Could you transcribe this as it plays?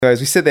Anyways,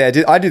 we sit there.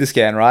 I did the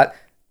scan, right?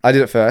 I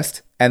did it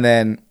first, and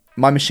then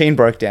my machine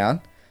broke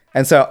down,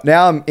 and so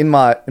now I'm in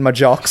my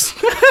jocks,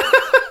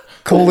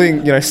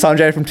 calling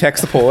Sanjay from tech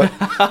support.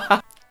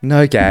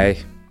 No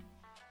gay.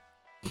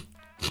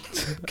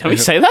 Can we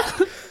say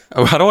that?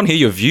 Oh, I don't want to hear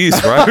your views,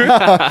 bro.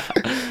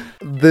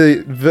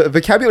 The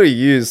vocabulary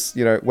you use,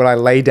 when I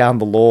lay down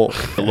the law.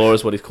 The law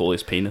is what he calls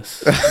his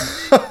penis.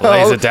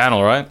 Lays it down,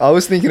 all right? I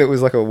was thinking it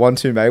was like a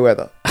 1-2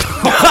 Mayweather.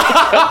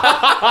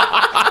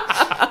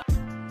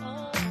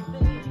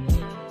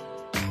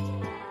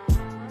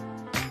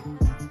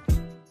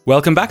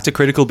 Welcome back to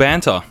Critical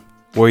Banter,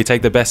 where we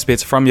take the best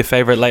bits from your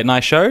favourite late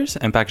night shows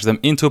and package them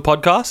into a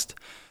podcast.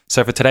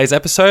 So for today's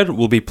episode,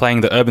 we'll be playing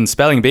the Urban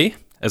Spelling Bee,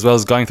 as well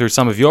as going through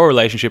some of your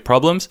relationship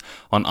problems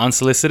on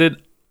Unsolicited,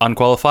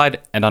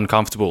 Unqualified and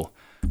Uncomfortable.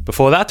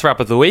 Before that, to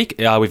wrap up the week,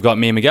 we've got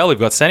me and Miguel, we've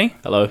got Senny.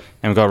 Hello.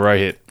 And we've got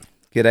Rohit.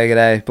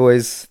 G'day,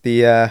 boys.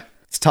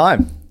 It's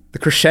time. The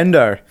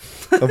crescendo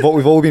of what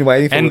we've all been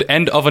waiting for.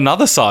 End of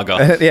another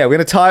saga. Yeah, we're going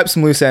to tie up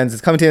some loose ends.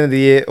 It's coming to the end of the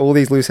year. All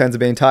these loose ends are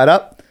being tied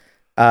up.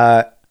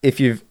 If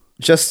you've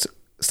just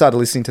started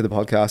listening to the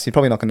podcast, you're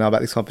probably not going to know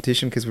about this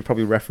competition because we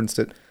probably referenced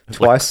it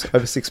twice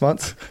over 6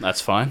 months.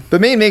 That's fine.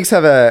 But me and Migs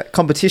have a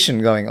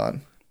competition going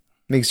on.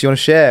 Migs, do you want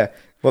to share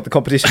what the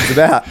competition is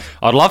about?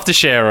 I'd love to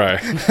share, Ro.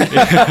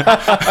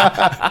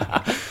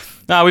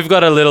 No, we've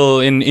got a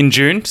little, in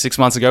June, 6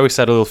 months ago, we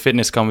set a little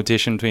fitness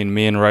competition between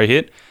me and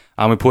Rohit.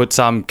 We put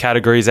some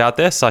categories out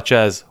there, such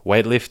as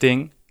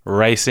weightlifting,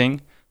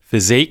 racing,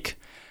 physique.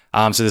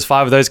 So there's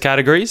 5 of those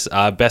categories,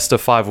 best of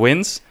 5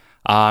 wins.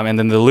 And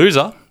then the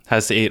loser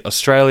has to eat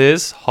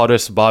Australia's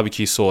hottest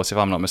barbecue sauce, if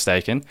I'm not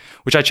mistaken,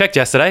 which I checked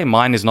yesterday.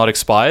 Mine is not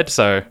expired,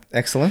 so...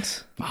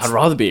 Excellent. I'd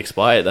rather be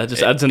expired. That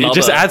just adds another... It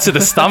just adds to the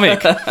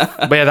stomach.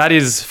 But yeah, that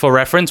is, for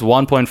reference,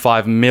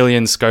 1.5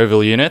 million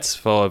Scoville units,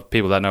 for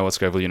people that know what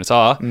Scoville units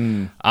are.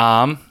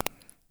 The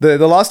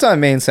last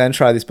time me and Sen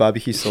tried this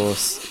barbecue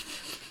sauce,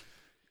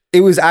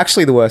 it was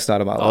actually the worst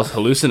night of my life. I was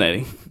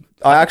hallucinating.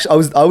 I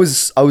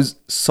was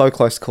so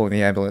close to calling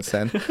the ambulance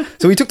then.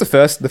 So we took the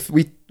first,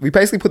 we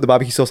basically put the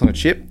barbecue sauce on a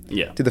chip.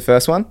 Yeah. Did the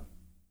first one.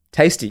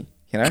 Tasty,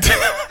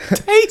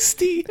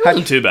 Tasty.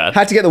 Wasn't too bad.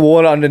 Had to get the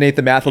water underneath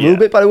the mouth a little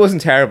bit, but it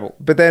wasn't terrible.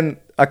 But then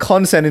I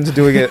conned Sen into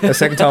doing it a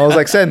second time. I was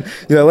like, Sen,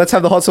 let's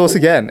have the hot sauce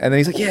again. And then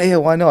he's like, yeah,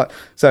 why not?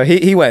 So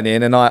he went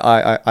in and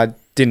I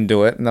didn't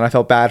do it. And then I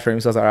felt bad for him.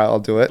 So I was like, all right, I'll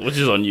do it. Which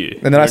is on you.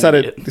 And then I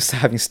started just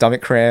having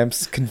stomach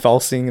cramps,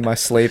 convulsing in my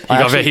sleep.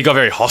 He got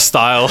very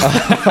hostile.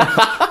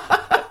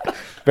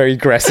 Very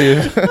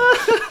aggressive.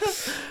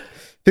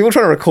 People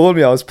trying to record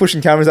me. I was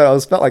pushing cameras out. I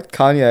felt like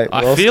Kanye.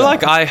 I feel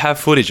like I have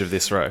footage of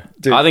this, Ro.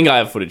 Dude. I think I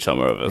have footage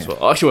somewhere of it as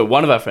well. Actually,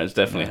 one of our friends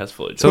definitely has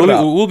footage. So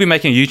we'll be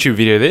making a YouTube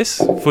video of this.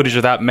 Footage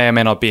of that may or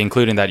may not be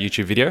included in that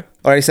YouTube video.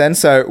 Alrighty, Sen.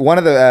 So one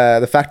of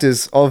the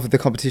factors of the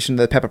competition,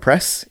 the Pepper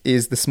Press,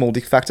 is the small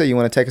dick factor. You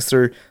want to take us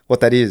through what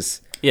that is?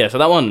 Yeah, so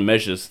that one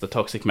measures the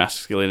toxic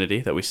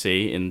masculinity that we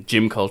see in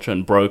gym culture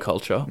and bro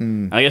culture.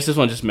 And I guess this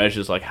one just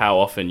measures like how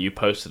often you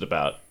posted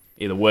about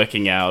either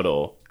working out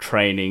or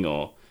training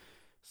or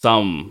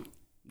some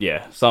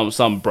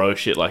bro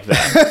shit like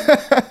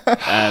that.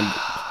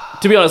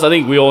 And to be honest, I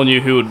think we all knew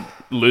who would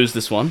lose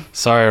this one.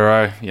 Sorry,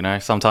 Ro.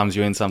 Sometimes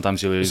you win,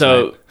 sometimes you lose.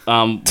 So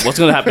what's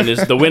going to happen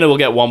is the winner will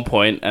get 1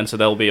 point, and so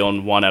they'll be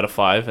on 1 out of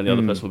 5, and the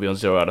other person will be on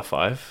 0 out of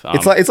 5.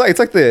 It's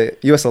like the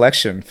US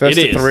election, first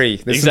to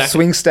 3. There's some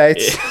swing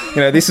states.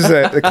 This is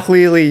a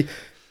clearly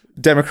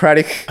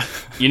democratic.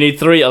 You need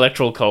 3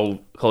 electoral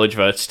college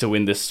votes to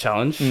win this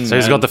challenge. So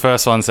who's got the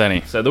first one,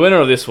 Senny? So the winner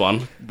of this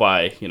one,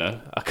 by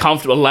a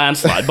comfortable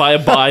landslide, by a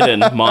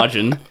Biden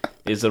margin,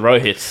 is the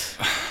Rohit.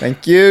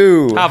 Thank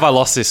you. How have I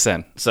lost this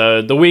then?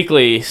 So the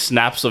weekly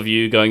snaps of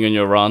you going on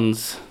your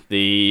runs,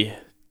 the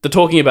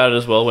talking about it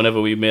as well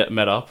whenever we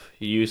met up,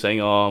 you saying,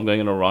 oh, I'm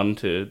going on a run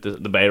to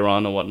the Bay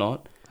Run or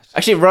whatnot.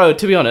 Actually, Ro,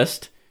 to be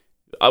honest,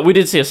 we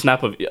did see a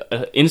snap of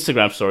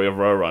Instagram story of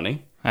Ro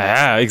running.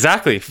 Yeah,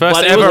 exactly. First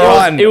But ever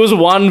run. It was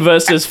 1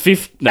 versus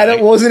 50. No, And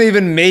it wasn't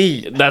even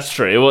me. That's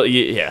true. Well,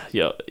 yeah.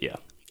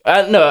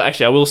 No,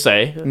 actually, I will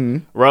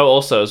say, Ro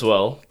also as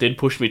well did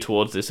push me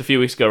towards this. A few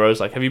weeks ago, Ro was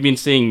like, have you been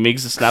seeing Migs'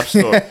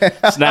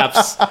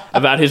 snaps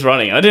about his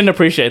running? And I didn't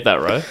appreciate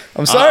that, Ro.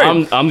 I'm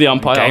sorry. I'm the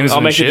umpire.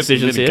 I'll make the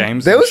decisions here.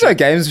 There was no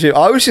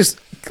gamesmanship.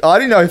 I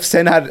didn't know if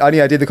Sen had any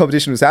idea the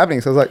competition was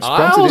happening, so I was like,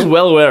 I was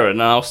well aware of it,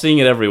 and I was seeing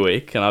it every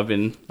week, and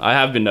I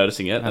have been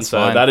noticing it. And so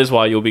fine. that is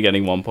why you'll be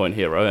getting 1 point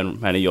here, Ro,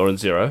 and Manny, you're on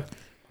 0.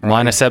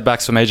 Minor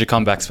setbacks for major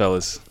comebacks,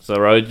 fellas. So,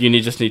 Ro,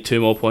 you just need 2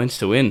 more points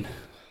to win.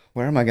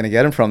 Where am I going to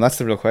get them from? That's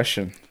the real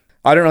question.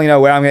 I don't really know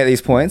where I'm going to get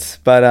these points,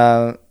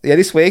 but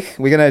this week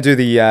we're going to do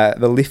the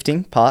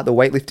lifting part, the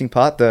weightlifting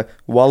part. The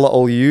Walla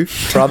all you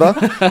brother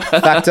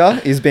factor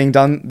is being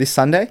done this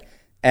Sunday,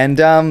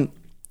 and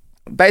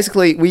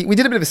basically we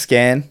did a bit of a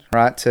scan,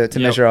 right, to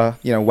measure our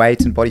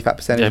weight and body fat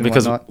percentage. Yeah, and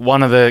because whatnot.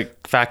 one of the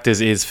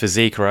factors is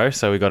physique, Ro,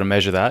 so we got to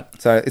measure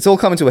that. So it's all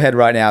coming to a head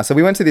right now. So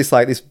we went to this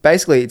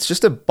basically it's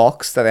just a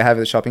box that they have at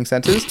the shopping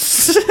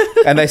centres,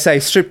 and they say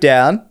strip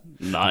down.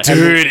 Nice.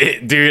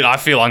 Dude, I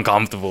feel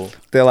uncomfortable.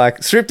 They're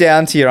like, strip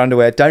down to your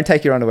underwear. Don't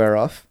take your underwear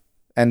off.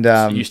 And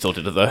You still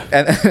did it though.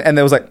 and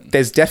there was like,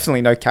 there's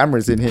definitely no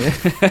cameras in here.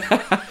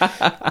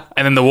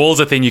 And then the walls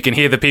are thin. You can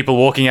hear the people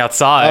walking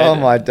outside. Oh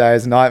my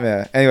days,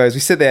 nightmare. Anyways, we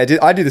sit there.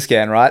 I did the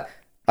scan, right?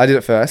 I did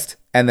it first,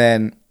 and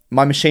then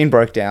my machine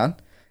broke down,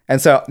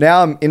 and so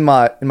now I'm in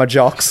my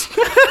jocks,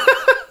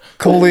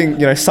 calling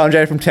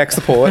Sanjay from tech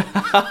support,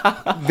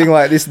 being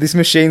like, this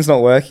machine's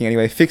not working.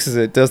 Anyway, fixes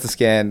it, does the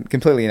scan,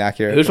 completely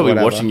inaccurate. He was probably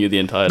whatever. watching you the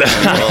entire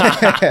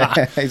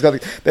time. as well.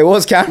 There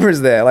was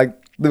cameras there, like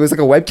there was like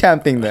a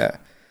webcam thing there.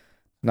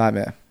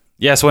 Nightmare.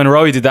 Yeah, so when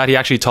Rowie did that, he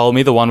actually told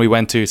me the one we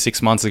went to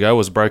 6 months ago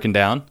was broken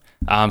down.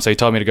 So he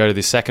told me to go to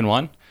this second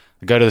one.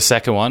 I go to the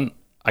second one.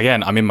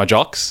 Again, I'm in my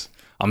jocks.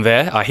 I'm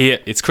there. I hear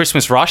it's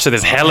Christmas rush, so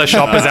there's hella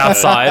shoppers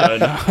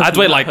outside. I had to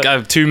wait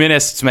like 2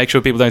 minutes to make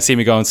sure people don't see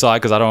me go inside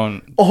because I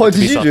don't... Oh,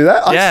 did you do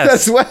that?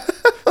 Yes. Bro,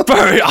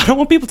 I don't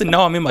want people to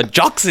know I'm in my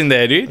jocks in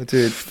there, dude.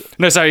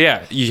 No, so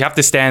yeah, you have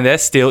to stand there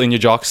still in your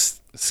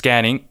jocks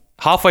scanning.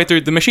 Halfway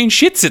through, the machine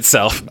shits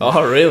itself.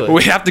 Oh, really?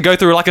 We have to go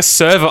through like a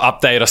server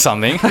update or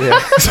something. Yeah.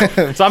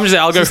 So I'm just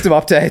I'll go System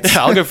updates.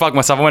 I'll go fuck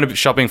myself. I went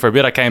shopping for a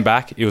bit. I came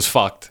back. It was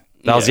fucked.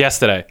 That was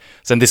yesterday.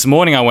 So this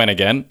morning I went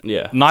again.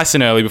 Yeah. Nice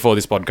and early before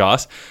this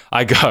podcast.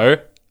 I go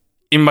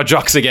in my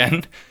jocks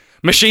again.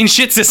 Machine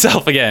shits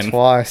itself again.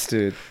 Twice,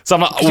 dude. So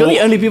I'm like, You're the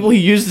only people who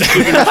use the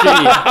stupid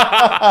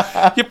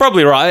machine. you're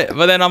probably right.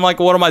 But then I'm like,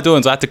 what am I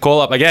doing? So I had to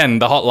call up again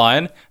the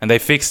hotline and they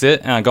fixed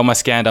it and I got my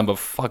scan done. But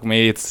fuck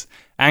me, it's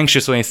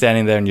anxious when you're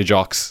standing there in your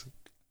jocks.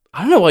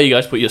 I don't know why you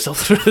guys put yourself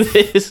through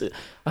this.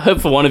 I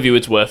hope for one of you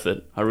it's worth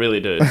it. I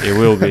really do. It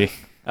will be.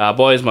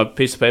 Boys, my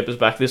piece of paper's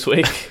back this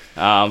week.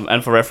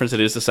 And for reference, it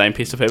is the same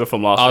piece of paper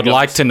from last week. I'd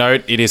like to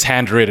note it is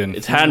handwritten.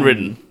 It's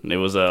handwritten. It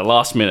was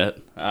last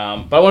minute. But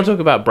I want to talk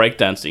about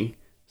breakdancing.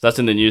 So that's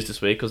in the news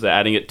this week because they're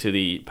adding it to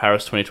the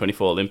Paris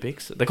 2024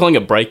 Olympics. They're calling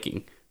it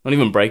breaking. Not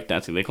even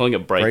breakdancing. They're calling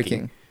it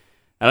breaking.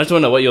 And I just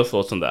want to know what your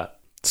thoughts on that.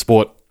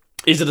 Sport.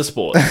 Is it a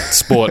sport?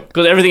 Sport.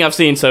 Because everything I've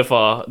seen so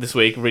far this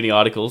week, reading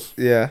articles,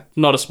 Yeah.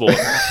 not a sport.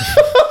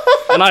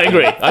 And I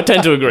agree. I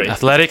tend to agree.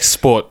 Athletics,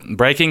 sport.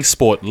 Breaking,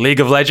 sport.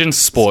 League of Legends,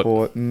 sport.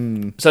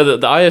 So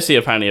the IOC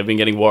apparently have been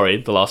getting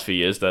worried the last few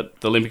years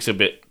that the Olympics are a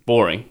bit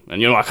boring.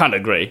 And, I kind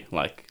of agree.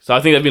 So I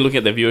think they've been looking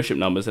at their viewership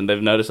numbers and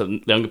they've noticed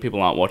that younger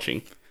people aren't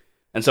watching.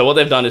 And so what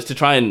they've done is to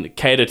try and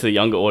cater to the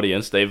younger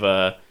audience,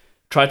 they've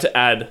tried to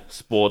add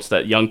sports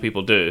that young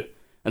people do.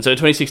 And so in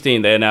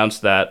 2016, they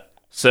announced that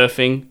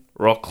surfing,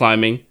 rock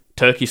climbing,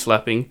 turkey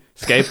slapping,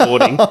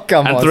 skateboarding,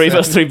 and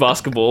 3x3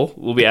 basketball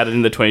will be added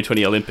in the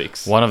 2020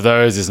 Olympics. One of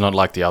those is not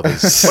like the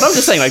others. But I'm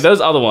just saying, those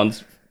other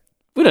ones,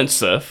 we don't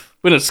surf,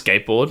 we don't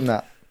skateboard.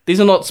 Nah. These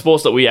are not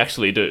sports that we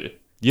actually do.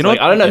 I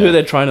don't know who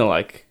they're trying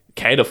to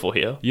cater for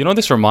here. You know what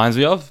this reminds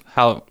me of?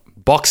 How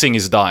boxing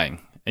is dying.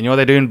 And you know what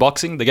they do in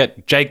boxing? They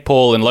get Jake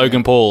Paul and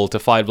Logan Paul to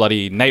fight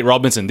bloody Nate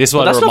Robinson. This is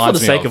what it reminds me of. That's not for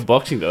the sake of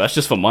boxing, though. That's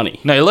just for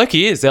money. No,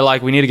 Loki is. They're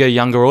like, we need to get a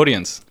younger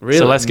audience. Really?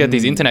 So let's get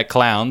these internet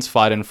clowns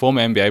fighting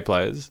former NBA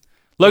players.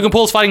 Logan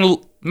Paul's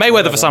fighting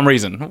Mayweather for some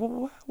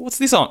reason. What's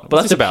this on?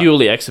 But that's a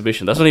purely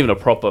exhibition. That's not even a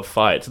proper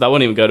fight. So that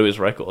won't even go to his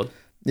record.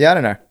 Yeah, I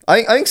don't know.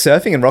 I think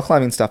surfing and rock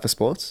climbing and stuff are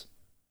sports.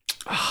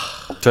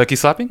 Turkey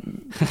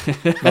slapping?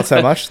 Not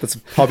so much. That's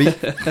a hobby.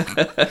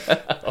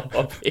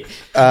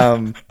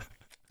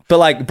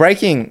 But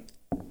breaking,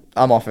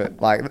 I'm off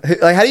it. Like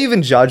how do you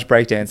even judge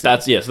breakdancing?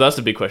 So that's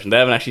the big question. They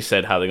haven't actually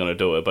said how they're going to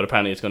do it, but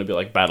apparently it's going to be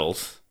like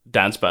battles,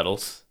 dance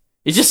battles.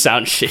 It just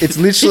sounds shit. It's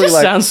literally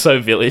sounds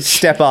so village.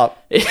 Step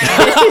up. It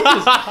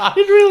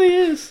really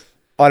is.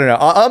 I don't know.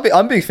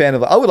 I'm a big fan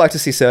of it. I would like to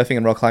see surfing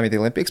and rock climbing at the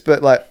Olympics,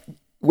 but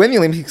when the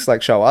Olympics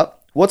show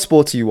up, what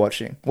sports are you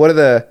watching? What are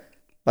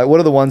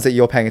the ones that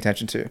you're paying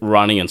attention to?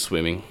 Running and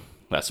swimming.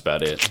 That's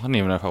about it. I don't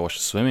even know if I watched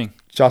the swimming.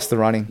 Just the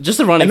running. Just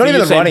the running. And not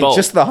even the Usain running, Bolt.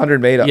 just the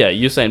 100 meter. Yeah,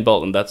 Usain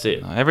Bolt, and that's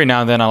it. Every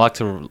now and then I like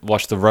to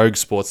watch the rogue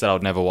sports that I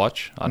would never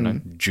watch. I don't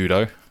know,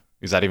 judo.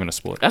 Is that even a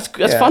sport? That's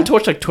fun to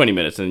watch 20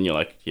 minutes and then you're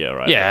like, yeah,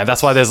 right. Yeah,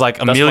 that's why there's a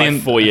That's million. my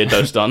 4-year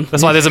dose done.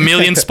 That's why there's a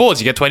million sports.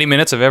 You get 20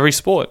 minutes of every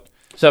sport.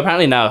 So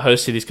apparently now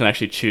host cities can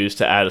actually choose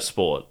to add a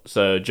sport.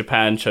 So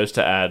Japan chose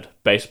to add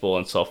baseball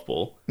and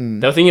softball.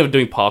 They were thinking of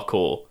doing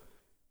parkour.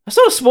 That's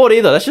not a sport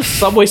either. That's just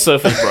subway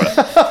surfers,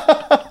 bro.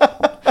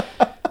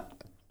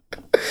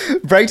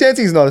 Breakdancing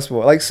is not a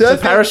sport. Surfing. So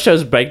Paris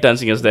chose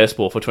breakdancing as their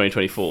sport for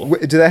 2024.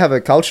 Do they have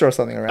a culture or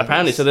something around?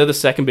 Apparently, this? so they're the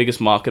second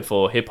biggest market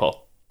for hip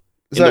hop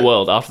in the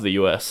world after the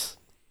US.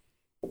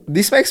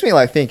 This makes me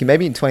think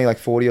maybe in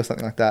 2040 or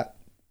something like that.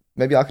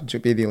 Maybe I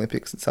could be the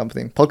Olympics at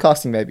something.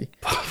 Podcasting maybe.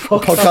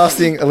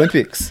 Podcasting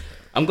Olympics.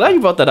 I'm glad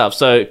you brought that up.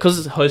 So,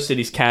 because host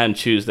cities can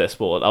choose their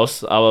sport,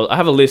 I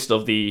have a list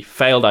of the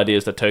failed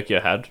ideas that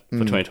Tokyo had for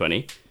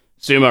 2020.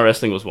 Sumo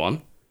wrestling was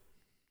one.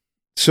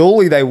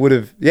 Surely they would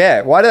have.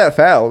 Yeah, why did that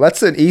fail?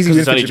 That's an easy win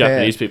It's for only Japan.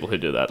 Japanese people who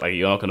do that.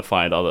 You're not going to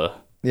find other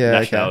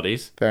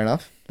nationalities. Okay. Fair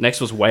enough. Next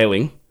was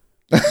whaling.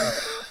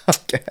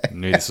 Okay.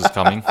 Knew this was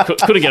coming.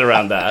 Couldn't get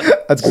around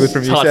that. That's good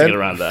from It's you, hard to Sam. get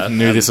around that.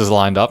 Knew this was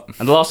lined up.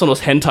 And the last one was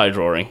hentai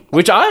drawing,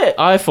 which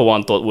I for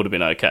one thought would have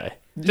been okay.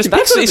 It's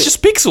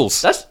just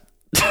pixels. That's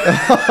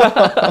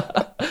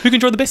Who can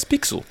draw the best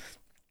pixel?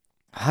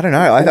 I don't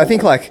know. I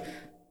think like,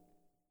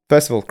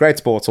 first of all, great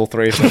sports, all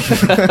three of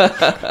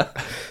them.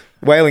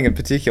 Whaling in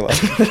particular.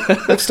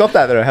 They've stopped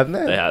that though, haven't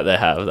they? They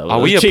have. That was Are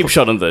we a a cheap pro-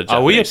 shot on the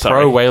Are we a Japanese, pro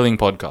sorry. whaling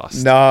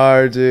podcast?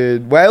 No,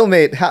 dude. Whale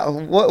meat. It's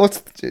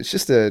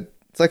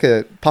like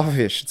a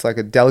pufferfish. It's like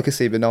a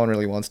delicacy, but no one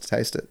really wants to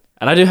taste it.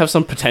 And I do have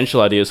some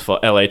potential ideas for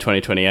LA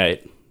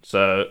 2028.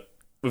 So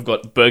we've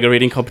got burger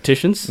eating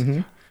competitions.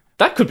 Mm-hmm.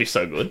 That could be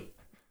so good.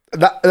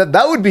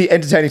 That would be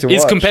entertaining to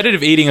Is watch.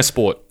 competitive eating a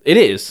sport? It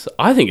is.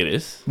 I think it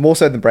is. More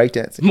so than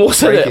breakdancing. More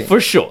so Breaking. for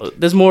sure.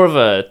 There's more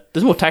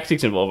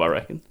tactics involved, I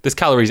reckon. There's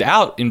calories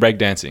out in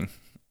breakdancing.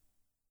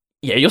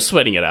 Yeah, you're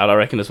sweating it out, I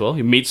reckon, as well.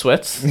 Your meat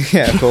sweats.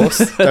 Yeah, of course.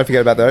 Don't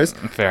forget about those.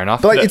 Fair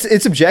enough. But like,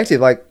 it's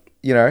objective. Like,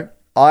 you know,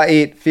 I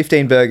eat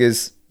 15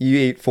 burgers, you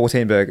eat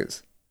 14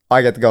 burgers.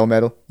 I get the gold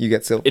medal, you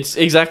get silver. It's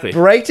exactly.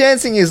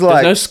 Breakdancing is There's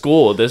like no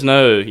score. There's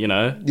no,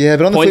 yeah,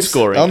 but on the point flip,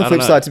 scoring. on the I flip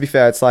don't know. side, to be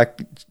fair, it's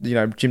like, you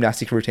know,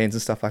 gymnastic routines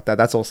and stuff like that.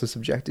 That's also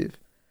subjective.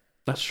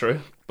 That's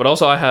true. But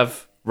also, I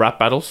have rap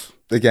battles.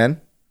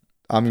 Again,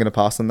 I'm gonna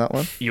pass on that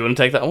one. You wouldn't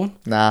take that one?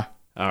 Nah.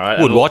 All right.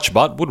 would and,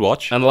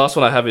 watch. And the last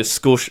one I have is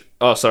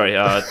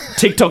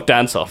TikTok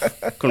dance off.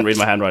 Couldn't read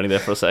my handwriting there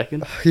for a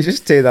second. You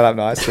just teed that up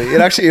nicely.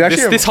 It actually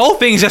This whole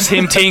thing is just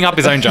him teeing up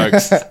his own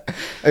jokes.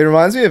 It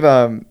reminds me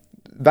of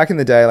back in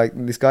the day, like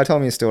this guy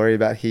told me a story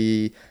about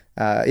he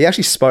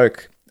actually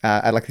spoke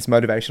at like this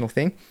motivational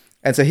thing,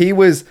 and so he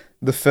was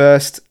the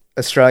first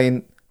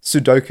Australian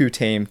Sudoku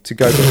team to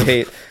go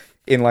compete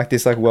in like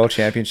this like world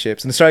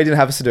championships. And Australia didn't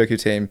have a Sudoku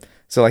team,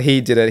 so like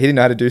he did it. He didn't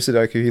know how to do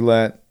Sudoku. He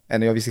learnt,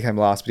 and he obviously came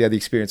last, but he had the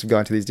experience of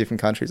going to these different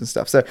countries and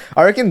stuff. So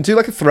I reckon do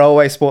like a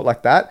throwaway sport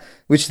like that,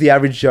 which the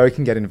average Joe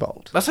can get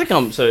involved. That's like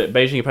so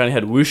Beijing apparently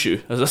had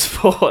wushu as a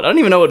sport. I don't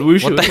even know what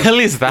wushu What the is. hell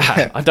is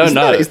that? I don't Isn't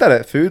know. Is that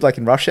a food like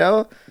in rush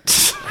hour?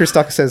 Chris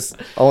Tucker says,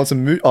 I want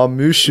some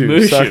mushu.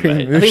 Mushu, Sorry,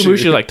 mate. I think wushu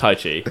is like Tai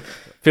Chi.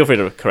 Feel free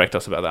to correct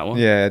us about that one.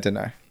 Yeah, I don't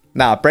know.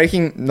 Nah,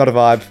 breaking, not a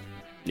vibe.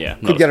 Yeah.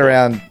 not Could a get sport.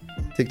 around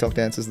TikTok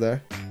dances though.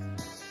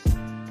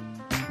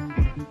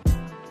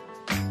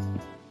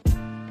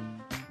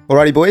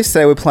 Alrighty, boys.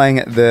 Today we're playing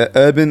the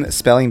Urban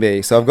Spelling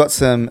Bee. So I've got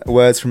some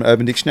words from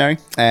Urban Dictionary,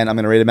 and I'm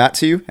going to read them out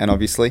to you. And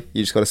obviously,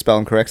 you just got to spell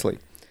them correctly.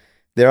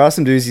 There are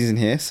some doozies in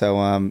here,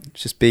 so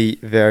just be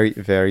very,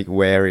 very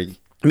wary.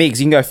 Migs,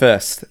 you can go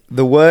first.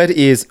 The word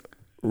is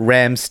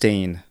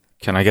Ramstein.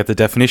 Can I get the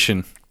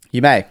definition?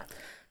 You may.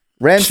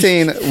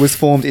 Ramstein was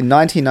formed in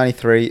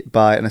 1993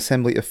 by an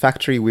assembly of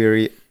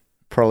factory-weary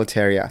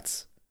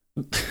proletariats.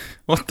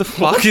 What the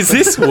fuck is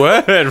this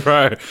word,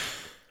 bro?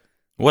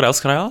 What else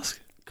can I ask?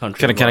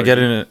 Country Can I get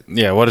in?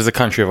 What is the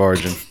country of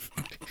origin?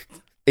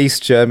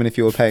 East German, if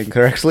you were paying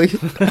correctly. Can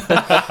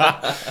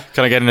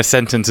I get in a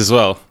sentence as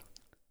well?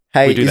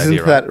 Hey, We do that isn't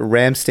here, that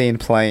Ramstein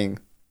playing?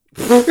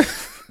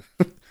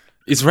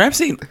 Is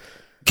Ramstein?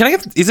 Can I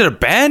get? Is it a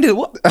band?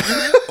 What?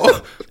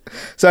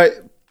 So,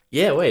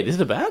 Yeah, wait, is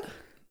it a band?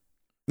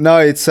 no,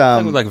 it's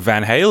Like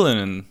Van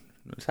Halen and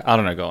I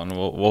don't know. Go on.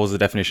 What was the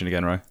definition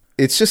again, Ro?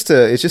 it's just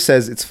it just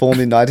says it's formed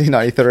in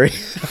 1993.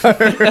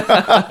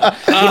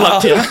 Good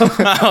luck, Tim.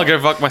 I'll go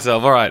fuck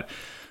myself. All right.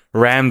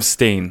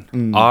 Ramstein.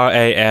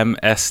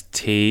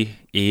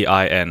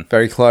 Ramstein.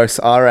 Very close.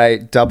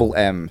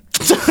 RAMM.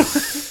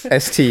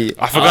 ST.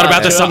 I forgot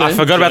about the German. I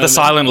forgot about the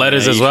silent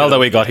letters Yeah, as you well should've. that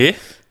we got here.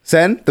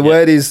 Sen, the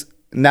word is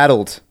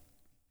naddled.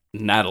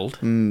 Naddled.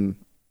 Using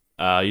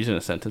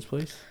a sentence,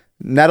 please.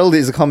 Naddled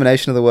is a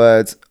combination of the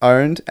words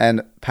owned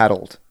and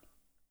paddled.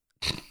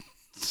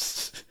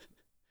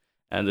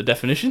 And the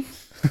definition?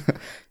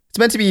 It's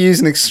meant to be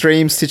used in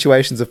extreme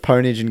situations of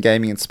ponage in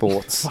gaming and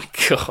sports. Oh my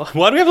god.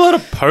 Why do we have a lot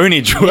of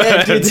ponage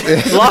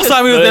words? Last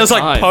time there was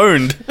like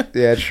Third pwned.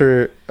 Yeah,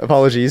 true.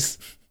 Apologies.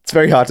 It's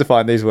very hard to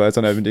find these words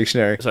on Urban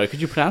Dictionary. Sorry,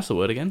 could you pronounce the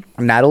word again?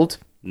 Naddled.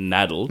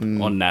 Naddled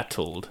or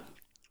nattled?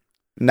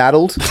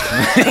 Naddled.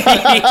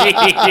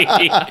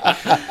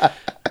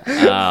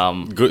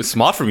 Good,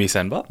 smart from you,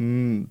 Senba.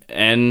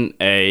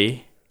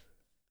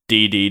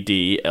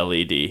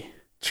 NADDLED.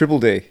 Triple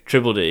D.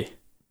 Triple D.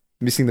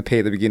 Missing the P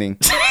at the beginning.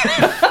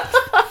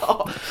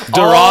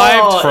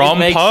 Derived it from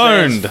makes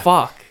pwned. sense.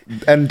 Fuck.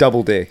 And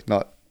double D,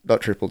 not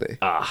triple D.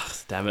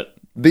 Damn it.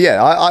 But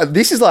yeah,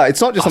 this is like,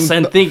 it's not just... I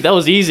didn't think that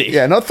was easy.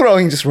 Yeah, not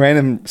throwing just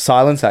random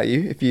silence at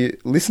you. If you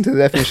listen to the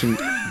definition...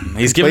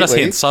 He's giving us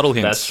completely. hints, subtle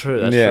hints. That's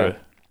true. That's Yeah. true.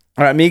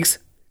 All right, Migs.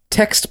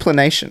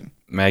 Textplanation.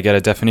 May I get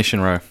a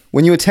definition, Ro?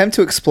 When you attempt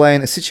to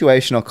explain a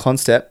situation or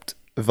concept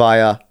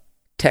via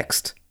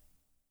text.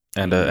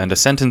 And a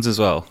sentence as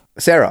well.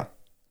 Sarah,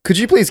 could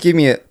you please give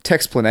me a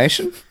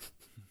textplanation?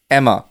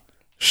 Emma,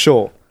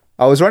 sure.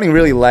 I was running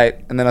really late,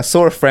 and then I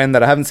saw a friend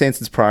that I haven't seen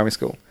since primary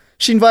school.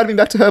 She invited me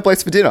back to her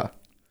place for dinner.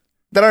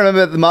 Then I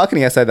remember the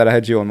marketing essay that I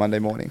had due on Monday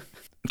morning.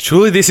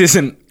 Surely this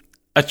isn't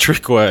a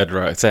trick word,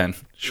 Ro, Sen.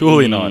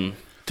 Surely not.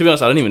 To be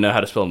honest, I don't even know how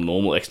to spell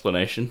normal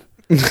explanation.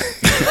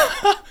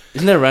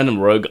 Isn't there a random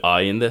rogue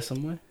I in there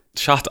somewhere?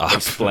 Shut up.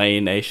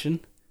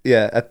 Explanation.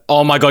 Yeah,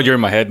 Oh my god, you're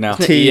in my head now.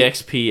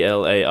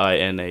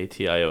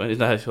 EXPLAINATION. Isn't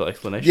that how you spell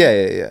explanation?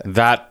 yeah.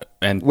 That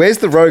and Where's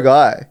the rogue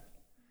eye?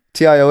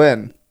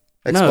 Tion.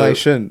 No.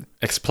 Explanation.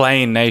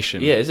 Explain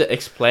nation. Yeah, is it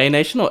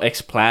explanation or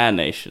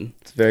explanation?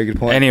 It's a very good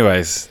point.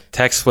 Anyways,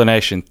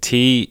 textplanation.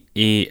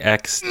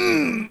 T-E-X.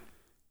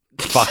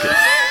 Fuck it.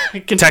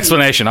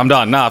 Textplanation. I'm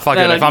done. Nah, fuck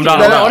it. If I'm done,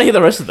 I I'm want to done. hear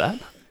the rest of that.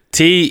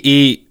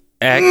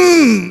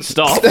 T-E-X.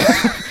 Stop.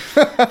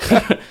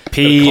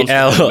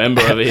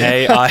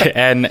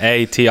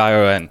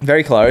 P-L-A-I-N-A-T-I-O-N.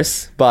 Very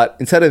close, but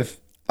instead of...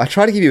 I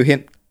try to give you a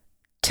hint.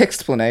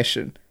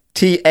 Textplanation.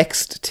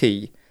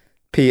 T-X-T.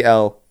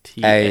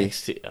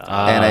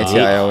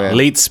 P-L-A-N-A-T-I-O-N.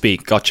 Leet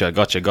speak. Gotcha.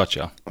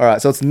 All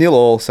right, so it's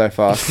 0-all so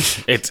far.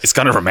 It's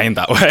going to remain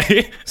that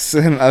way. So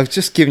I've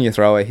just given you a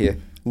throwaway here.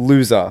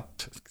 Loser.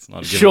 It's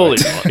not a Surely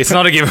giveaway. not. It's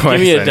not a giveaway.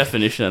 Give me a then.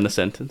 definition and a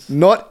sentence.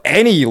 Not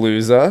any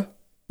loser,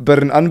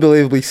 but an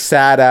unbelievably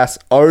sad-ass,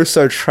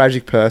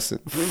 oh-so-tragic person.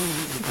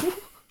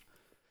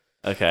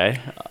 Okay.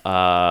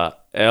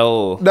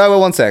 L. No,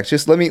 well, one sec.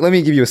 Just let me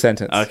give you a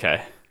sentence.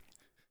 Okay.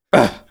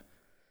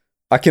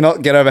 I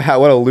cannot get over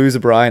what a loser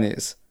Brian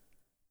is.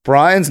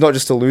 Brian's not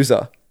just a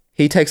loser.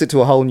 He takes it to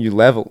a whole new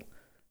level.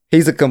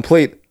 He's a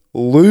complete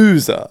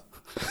loser.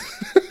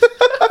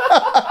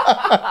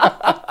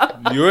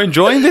 You're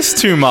enjoying this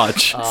too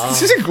much.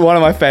 This is one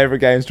of my favorite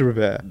games to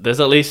prepare. There's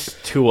at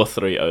least 2 or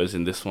 3 O's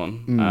in this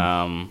one.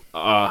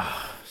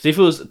 See, if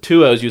it was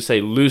 2 O's, you'd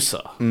say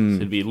looser. So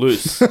it'd be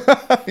loose.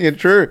 Yeah,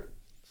 true.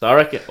 So I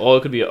reckon, or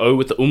it could be an O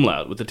with the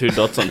umlaut, with the 2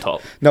 dots on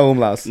top. No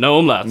umlauts.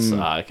 No umlauts.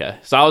 Okay.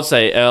 So I would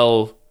say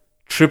L-O-O-S-E-R.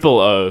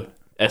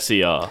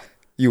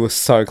 You were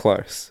so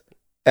close.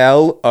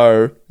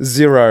 L-O-0-O.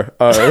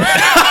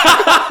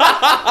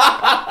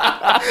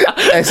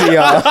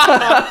 S-E-R.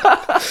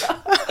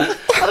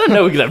 I don't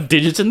know we could have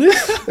digits in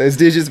this. There's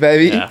digits,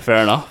 baby. Yeah,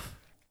 fair enough.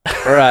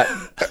 All right.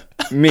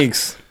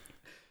 Migs.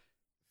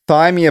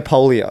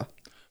 Thymiapolia.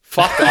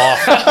 Fuck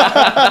off.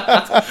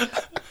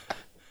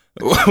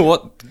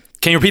 What?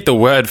 Can you repeat the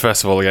word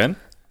first of all again?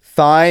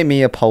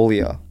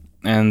 Thymiapolia.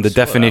 And the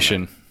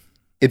definition.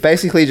 It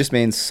basically just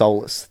means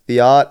soulless. The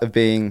art of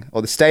being,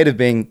 or the state of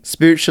being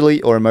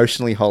spiritually or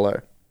emotionally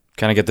hollow.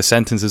 Can I get the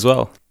sentence as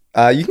well?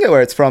 You can get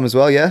where it's from as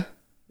well, yeah.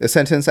 A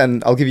sentence,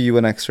 and I'll give you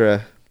an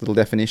extra little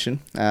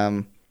definition.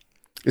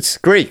 It's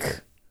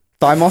Greek.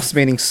 Thymos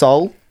meaning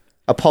soul,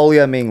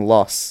 apolia meaning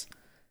loss.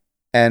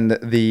 And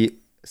the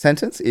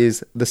sentence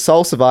is, the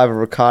sole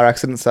survivor of a car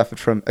accident suffered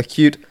from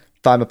acute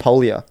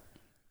thymopolia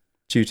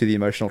due to the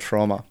emotional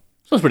trauma.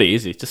 This one's pretty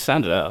easy. Just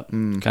sound it out.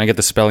 Can I get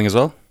the spelling as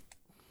well?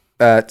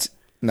 No.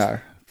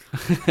 Nice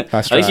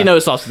At try. least you know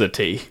it starts with a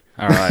T.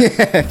 All right.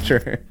 Yeah,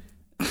 true.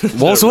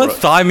 What's the word?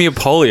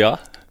 Thymiapolia.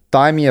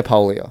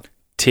 Thymiapolia.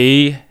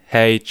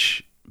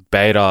 T-H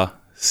beta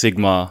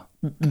sigma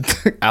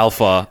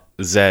alpha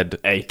Z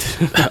 8.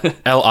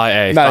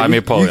 L-I-A. No,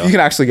 you Thymiapolia. can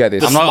actually get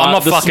this. I'm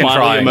not The fucking smiley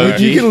trying. emoji.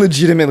 You can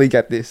legitimately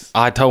get this.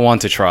 I don't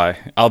want to try.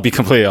 I'll be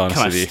completely honest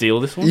Can I with you. steal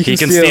this one? You He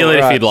can steal it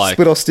if he'd like.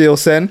 Split or steal,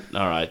 Sen.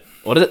 All right.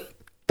 What is it?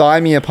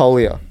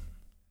 Thymiapolia.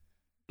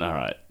 All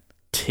right.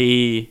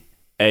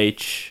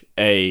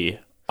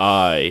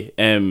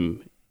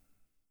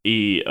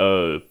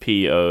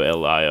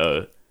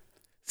 T-H-A-I-M-E-O-P-O-L-I-O.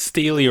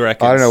 Steely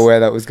records. I don't know where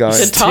that was going.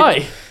 It's a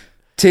tie.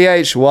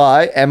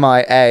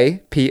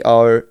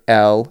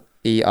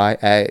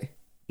 Thymiapolia.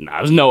 Nah,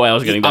 there's no way I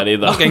was getting that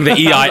either. not getting the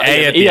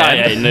EIA at the EIA,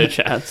 end. no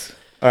chance.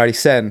 Alrighty,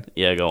 Sen.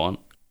 Yeah, go on.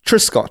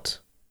 Triscott.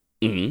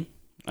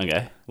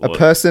 Okay. A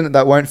person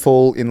that won't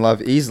fall in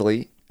love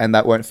easily and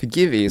that won't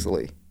forgive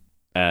easily.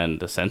 And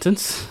the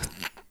sentence?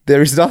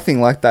 There is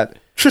nothing like that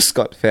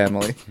Triscott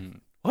family.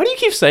 Why do you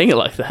keep saying it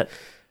like that?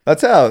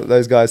 That's how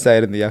those guys say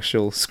it in the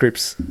actual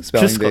scripts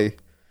spelling Triscott. bee.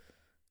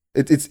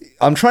 It's.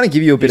 I'm trying to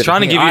give you a bit He's of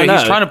trying to a give hint. you.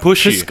 He's trying to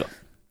push you. Triscott.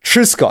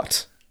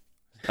 Triscott.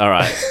 All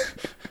right.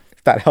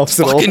 If that helps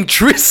at all. Fucking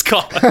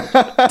Triscott.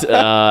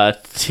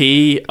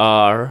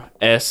 T-R-S-C-O-T-T.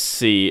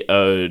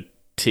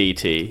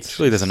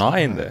 Surely there's an I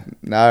in there.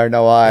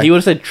 No I. He would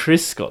have said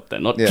Triscott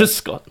then, not Yeah.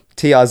 Triscott.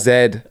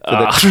 TRZ for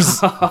the Tris.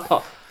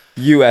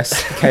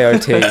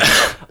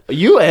 USKOT.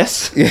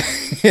 US? Yeah.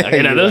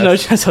 Okay, no, there's no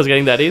chance I was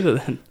getting that either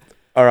then.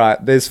 All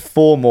right, there's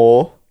 4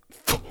 more.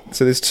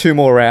 So there's 2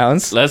 more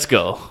rounds. Let's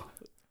go.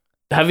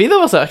 Have either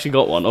of us actually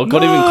got one or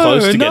got even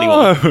close to getting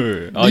one?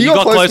 Oh, you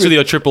got close with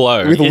your triple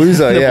O. With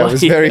loser, yeah, it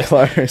was very Yeah.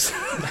 close.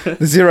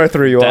 The 0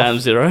 threw you Damn,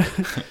 off. 0.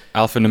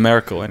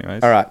 Alphanumerical,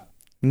 anyways. All right.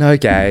 No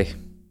gay.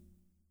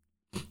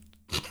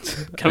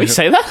 Can we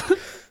say that?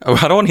 Oh,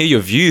 I don't want to hear your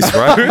views,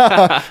 bro.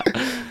 The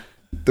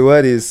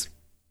word is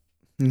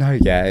no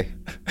gay.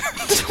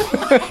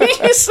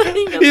 You're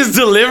saying it. His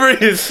delivery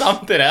is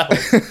something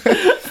else.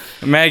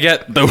 May I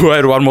get the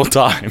word one more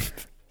time?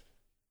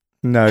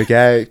 No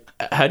gay.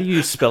 How do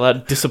you spell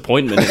out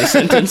disappointment in a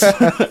sentence?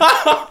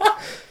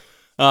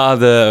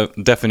 The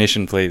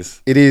definition,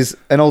 please. It is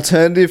an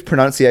alternative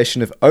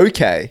pronunciation of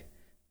okay,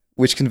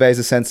 which conveys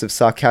a sense of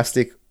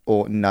sarcastic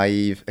or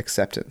naive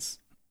acceptance.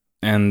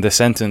 And the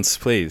sentence,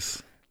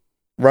 please.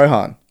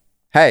 Rohan,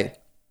 hey,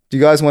 do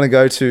you guys want to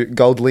go to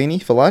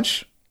Goldlini for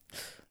lunch?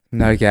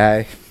 No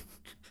gay.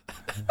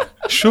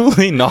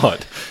 Surely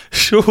not.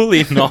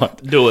 Surely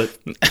not. Do it.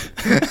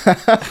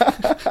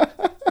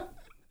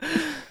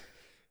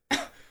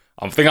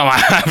 I think I might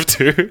have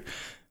to.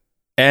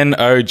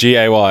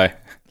 Nogay.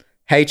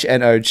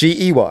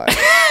 HNOGEY.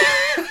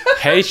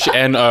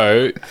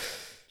 HNOG.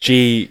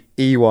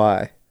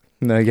 EY.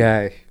 No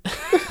gay.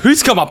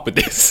 Who's come up with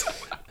this?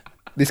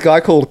 This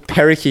guy called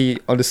Periki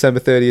on December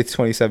 30th,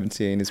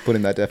 2017 is put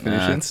in that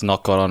definition. It's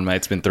not got on, mate.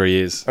 It's been 3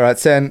 years. All right,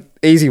 Sen,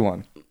 easy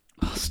one.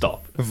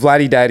 Stop.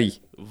 Vladdy Daddy.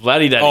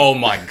 Vladdy Daddy. Oh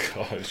my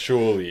god,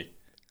 surely.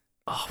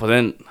 Oh, well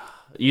then,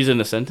 use it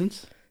in a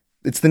sentence.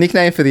 It's the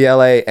nickname for the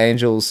LA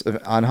Angels of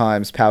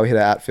Anaheim's power hitter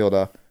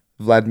outfielder,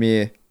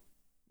 Vladimir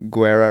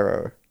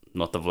Guerrero.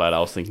 Not the Vlad I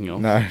was thinking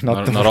of. No,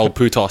 Not old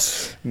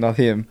Putos. not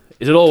him.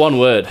 Is it all one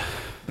word?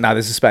 No,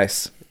 there's a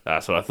space.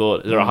 That's what I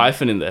thought. Is there a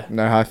hyphen in there?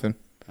 No hyphen.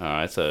 All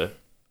right, so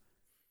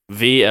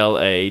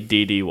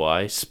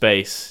VLADDY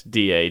space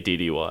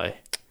DADDY.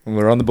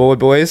 We're on the board,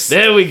 boys.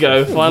 There we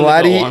go. Finally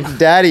got Vladdy one.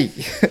 Daddy.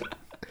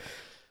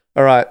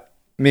 All right,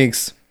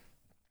 Migs.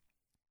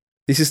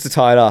 This is to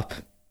tie it up.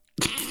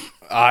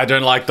 I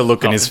don't like the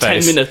look in his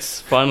face. 10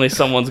 minutes. Finally,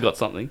 someone's got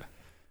something.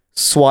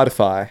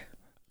 Swadify. Say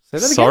that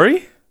again.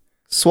 Sorry?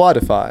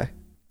 Swadify.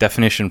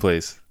 Definition,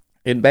 please.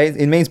 It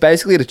means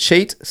basically to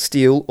cheat,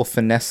 steal, or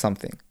finesse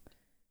something.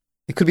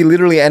 It could be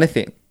literally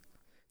anything.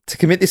 To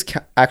commit this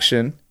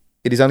action,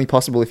 it is only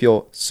possible if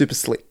you're super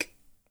slick.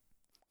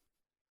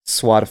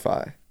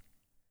 Swadify.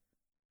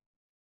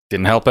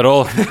 Didn't help at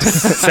all.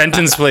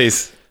 Sentence,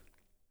 please.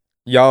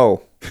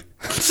 Yo.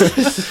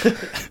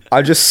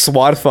 I just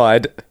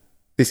swatified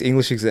this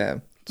English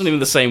exam. It's not even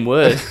the same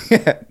word.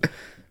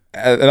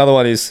 Another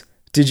one is,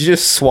 did you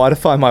just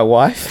swatify my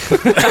wife?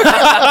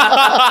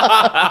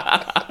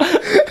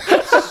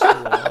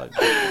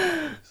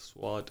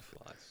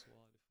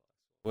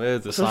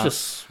 Where's the It's sign?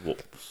 just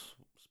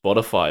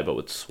Spotify, but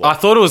with I swap.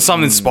 thought it was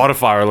something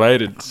Spotify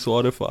related.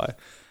 Spotify.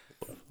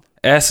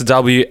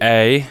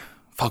 SWA.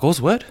 Fuck, what was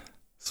the word?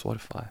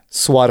 Spotify.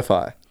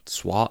 Swatify.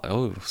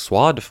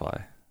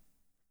 Swadify.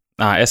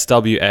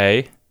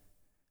 SWADIFIED.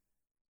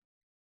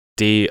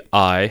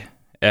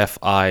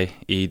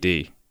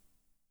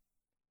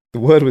 The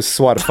word was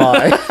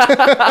swatify.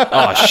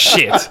 Oh,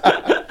 shit.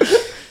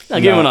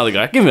 Give him another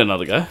go. Give him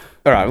another go.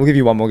 All right, we'll give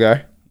you one more go.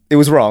 It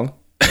was wrong.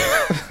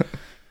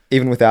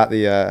 Even without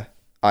the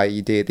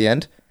IED at the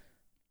end.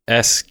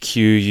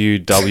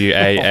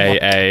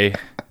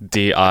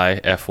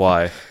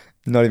 SQUWAAADIFY.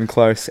 Not even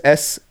close.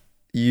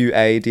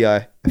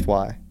 SUADIFY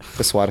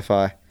for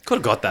Swatify. Could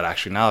have got that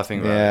actually, now I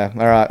think about it. Yeah.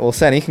 All right. Well,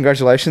 Sani,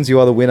 congratulations. You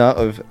are the winner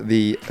of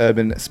the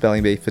Urban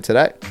Spelling Bee for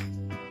today.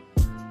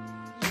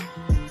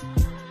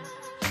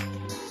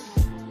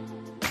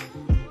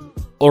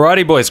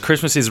 Alrighty, boys,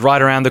 Christmas is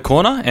right around the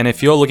corner, and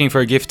if you're looking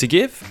for a gift to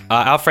give,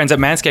 our friends at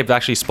Manscaped have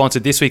actually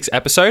sponsored this week's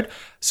episode,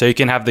 so you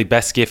can have the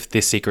best gift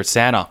this Secret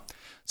Santa.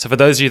 So for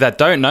those of you that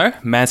don't know,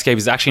 Manscaped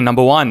is actually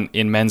number one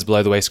in men's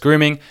below-the-waist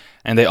grooming,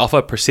 and they offer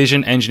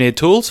precision-engineered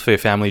tools for your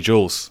family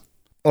jewels.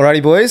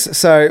 Alrighty, boys.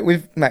 So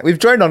we've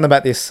droned on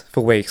about this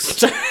for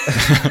weeks,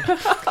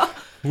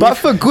 but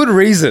for good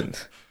reason.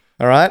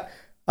 All right.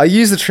 I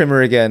used the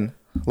trimmer again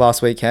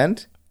last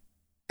weekend,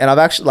 and I've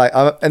actually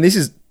and this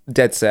is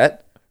dead set.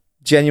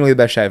 Genuinely the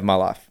best shave of my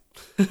life.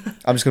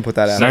 I'm just gonna put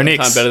that out. No Second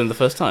nicks. time better than the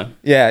first time.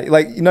 Yeah,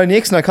 like no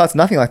nicks, no cuts,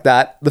 nothing like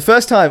that. The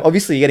first time,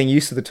 obviously, you're getting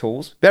used to the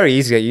tools. Very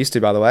easy to get used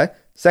to, by the way.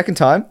 Second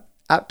time,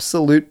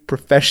 absolute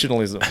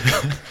professionalism.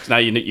 Now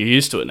you're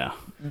used to it now.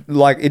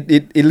 Like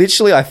it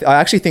literally. I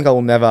actually think I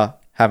will never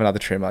have another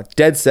trimmer.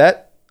 Dead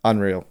set,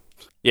 unreal.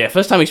 Yeah,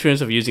 first time experience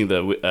of using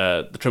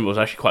the trimmer was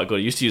actually quite good.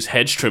 I used to use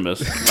hedge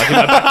trimmers like in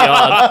my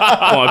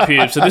backyard for my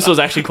pubes, so this was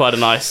actually quite a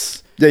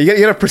nice. Yeah, you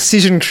get a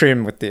precision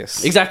trim with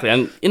this. Exactly,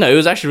 and it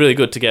was actually really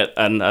good to get.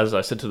 And as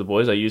I said to the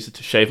boys, I used it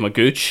to shave my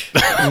gooch.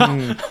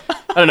 I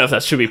don't know if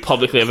that should be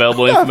publicly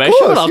available information,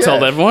 course, but I'll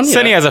tell everyone. you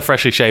Senny know. has a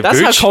freshly shaved That's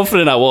gooch. how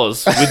confident I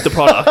was with the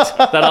product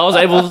that I was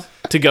able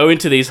to go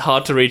into these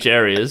hard to reach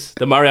areas,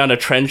 the Mariana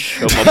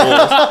Trench of my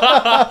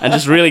balls, and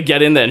just really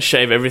get in there and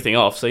shave everything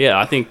off. So yeah,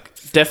 I think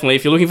definitely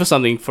if you're looking for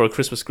something for a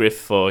Christmas gift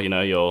for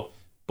your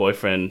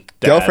boyfriend,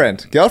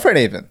 dad, girlfriend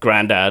even.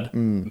 granddad,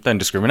 Don't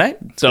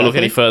discriminate. don't look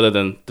any further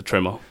than the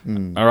trimmer.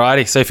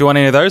 Alrighty, so if you want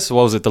any of those,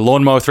 what was it? The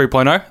Lawnmower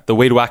 3.0, the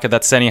Weed Whacker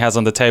that Senny has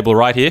on the table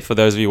right here for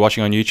those of you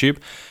watching on YouTube.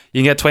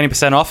 You can get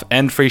 20% off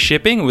and free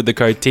shipping with the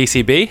code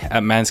TCB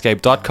at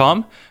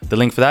manscaped.com. The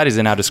link for that is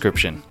in our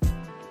description.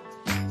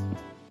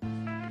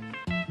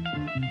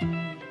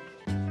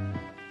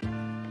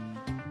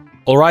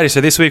 Alrighty, so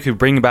this week we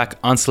bring back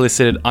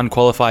Unsolicited,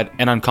 Unqualified,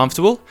 and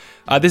Uncomfortable.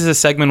 This is a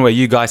segment where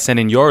you guys send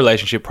in your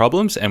relationship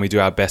problems and we do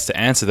our best to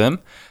answer them.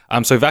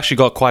 So we've actually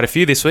got quite a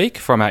few this week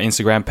from our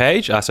Instagram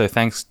page, so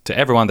thanks to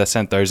everyone that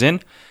sent those in.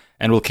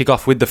 And we'll kick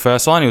off with the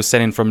first one. It was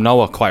sent in from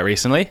Noah quite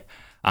recently,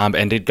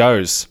 and it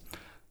goes.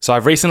 So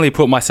I've recently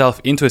put myself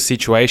into a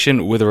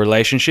situation with a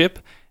relationship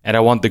and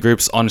I want the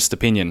group's honest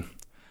opinion.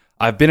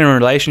 I've been in a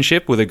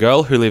relationship with a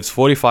girl who lives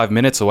 45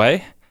 minutes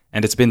away,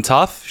 and it's been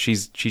tough. She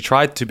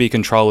tried to be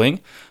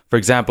controlling. For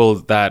example,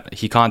 that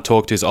he can't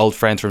talk to his old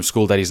friends from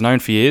school that he's known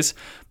for years,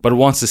 but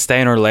wants to stay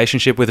in a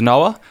relationship with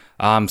Noah.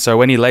 So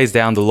when he lays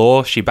down the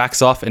law, she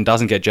backs off and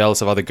doesn't get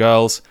jealous of other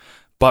girls.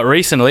 But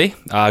recently,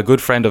 a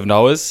good friend of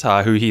Noah's,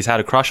 who he's had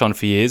a crush on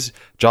for years,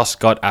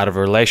 just got out of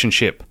a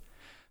relationship.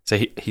 So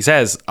he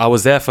says, I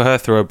was there for her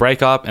through a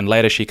breakup, and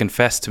later she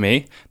confessed to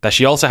me that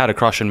she also had a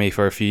crush on me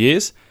for a few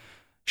years.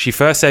 She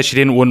first said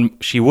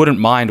she wouldn't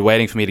mind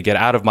waiting for me to get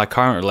out of my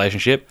current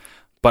relationship,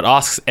 but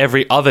asks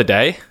every other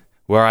day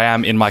where I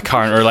am in my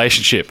current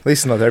relationship. At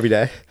least not every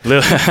day.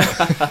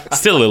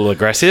 Still a little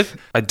aggressive.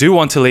 I do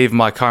want to leave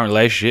my current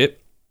relationship.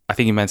 I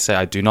think he meant to say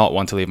I do not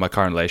want to leave my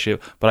current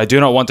relationship, but I do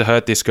not want to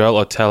hurt this girl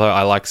or tell her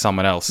I like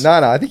someone else. No,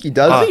 I think he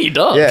does. I think he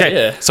does. Yeah.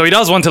 Okay. So he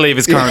does want to leave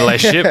his current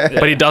relationship,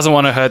 but he doesn't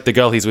want to hurt the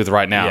girl he's with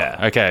right now.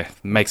 Yeah. Okay,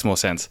 makes more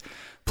sense.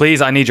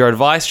 Please, I need your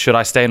advice. Should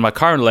I stay in my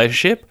current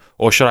relationship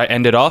or should I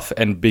end it off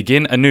and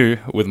begin anew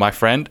with my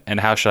friend? And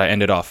how should I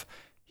end it off?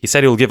 He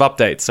said he'll give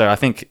updates, so I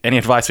think any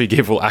advice we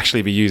give will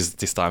actually be used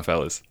this time,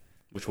 fellas.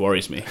 Which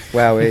worries me.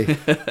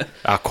 Wowee.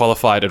 Our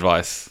qualified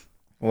advice.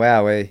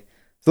 Wowee.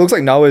 So it looks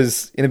like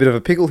Noah's in a bit of a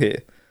pickle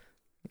here.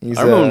 He's,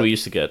 I remember when we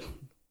used to get,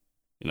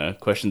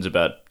 questions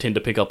about Tinder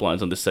pickup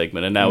lines on this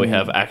segment, and now we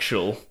have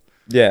actual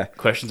yeah.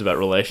 questions about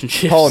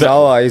relationships. Oh,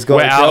 Noah, he's got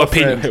Where a our,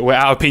 girlfriend. where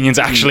our opinions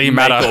actually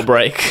Make matter. or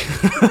break.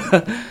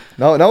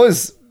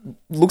 Noah's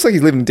looks like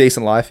he's living a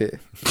decent life here.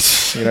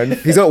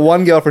 He's got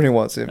one girlfriend who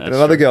wants him, and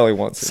another girl who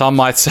wants him. Some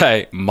might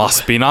say,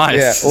 must be nice.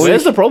 Yeah, all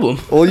Where's the problem?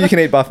 All you can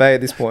eat buffet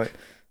at this point.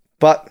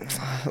 But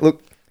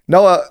look,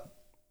 Noah,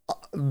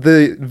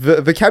 the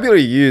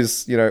vocabulary you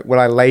use, when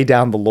I lay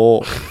down the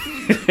law,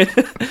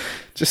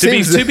 just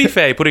To be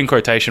fair, put in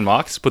quotation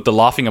marks, put the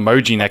laughing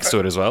emoji next to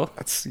it as well.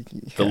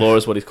 The law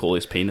is what he's called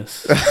his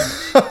penis.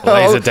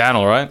 Lays it down,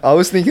 all right? I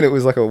was thinking it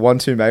was like a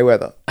 1-2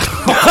 Mayweather.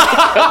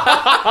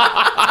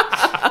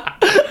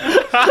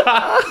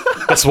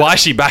 That's why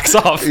she backs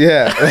off.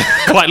 Yeah,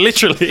 Quite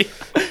literally.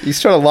 he's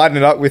trying to lighten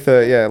it up with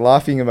a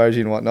laughing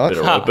emoji and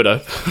whatnot. Bit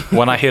of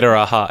When I hit her,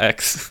 aha,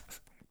 X.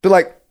 But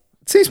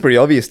it seems pretty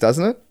obvious,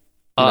 doesn't it?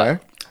 You know?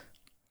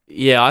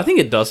 Yeah, I think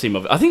it does seem.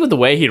 I think with the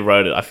way he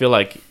wrote it, I feel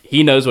like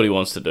he knows what he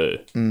wants to do,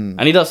 and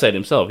he does say it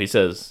himself. He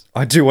says,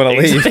 I do want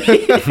to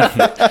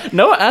leave.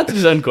 "Noah answered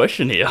his own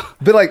question here."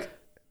 But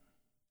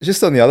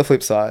just on the other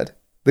flip side,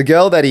 the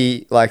girl that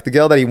he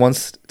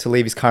wants to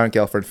leave his current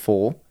girlfriend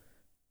for,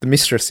 the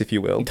mistress, if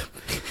you will,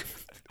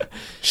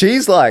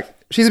 she's a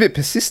bit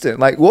persistent.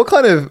 What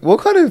kind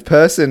of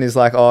person is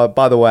oh,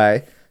 by the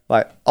way,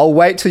 I'll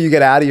wait till you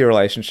get out of your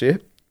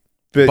relationship.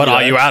 But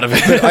are you out of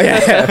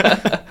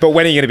it? But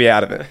when are you going to be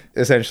out of it?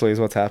 Essentially, is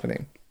what's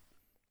happening.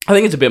 I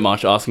think it's a bit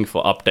much asking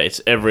for updates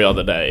every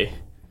other day.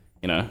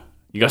 You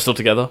guys still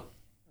together?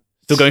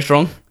 Still going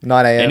strong?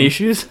 9 a.m. Any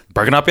issues?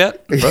 Broken up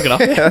yet? Broken up?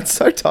 That's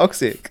so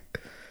toxic.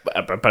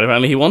 But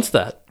apparently he wants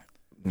that.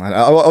 I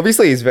know.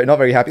 Obviously, he's not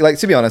very happy.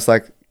 To be honest,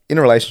 in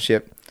a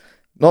relationship,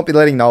 not be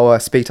letting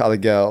Noah speak to other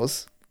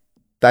girls,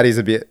 that is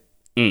a bit,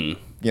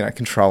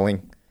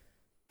 controlling.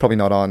 Probably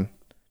not on.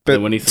 But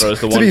And when he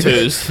throws the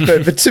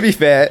 1-2s. but to be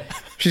fair,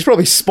 she's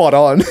probably spot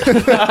on.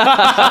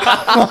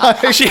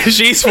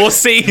 She's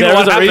foreseeing There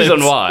what is a happens.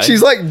 reason why.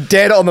 She's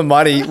dead on the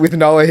money with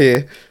Noah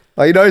here.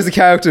 He knows the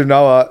character of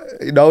Noah.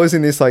 Noah's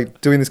in this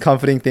doing this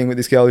comforting thing with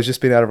this girl who's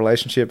just been out of a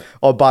relationship.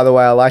 Oh, by the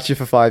way, I liked you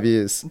for 5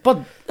 years. But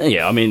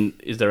yeah, I mean,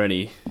 is there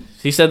any?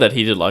 He said that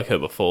he did like her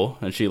before,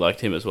 and she liked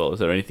him as well. Is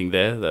there anything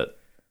there that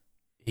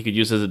he could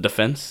use as a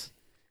defense?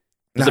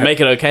 Does it make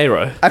it okay,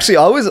 Ro? Actually,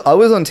 I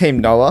was on Team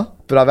Noah,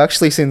 but I've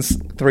actually since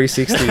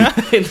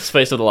 360. In the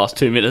space of the last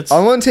 2 minutes.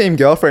 I'm on Team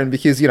Girlfriend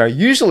because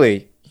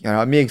usually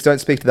Migs, don't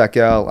speak to that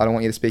girl. I don't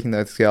want you to speak to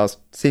those girls.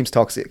 Seems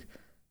toxic.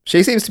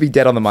 She seems to be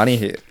dead on the money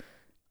here.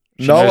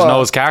 She knows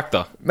Noah's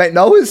character. Mate,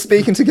 Noah's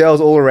speaking to girls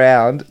all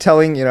around,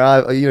 telling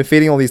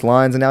feeding all these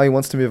lines, and now he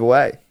wants to move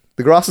away.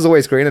 The grass is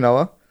always greener,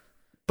 Noah.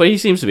 But he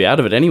seems to be out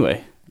of it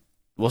anyway.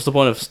 What's the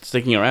point of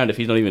sticking around if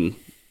he's not even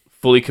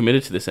fully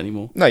committed to this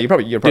anymore? No, you're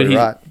probably Dude,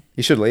 right.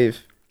 You should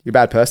leave. You're a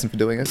bad person for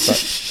doing it.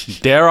 But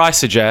Dare I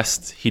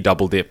suggest he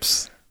double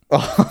dips?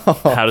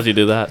 How does he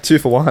do that? 2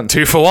 for 1.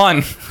 2 for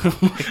 1. Oh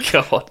my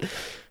god!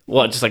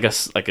 What? Just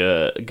like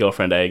a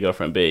girlfriend A,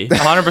 girlfriend B?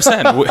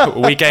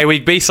 100%. Week A,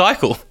 week B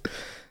cycle.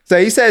 So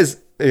he says,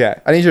 "Yeah,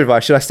 I need your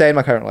advice. Should I stay in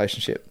my current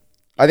relationship?"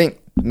 I think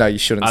no, you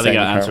shouldn't. I stay think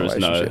in our your current answer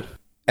is no. relationship.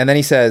 And then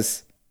he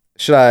says,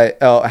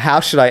 how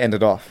should I end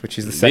it off?" Which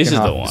is the second This is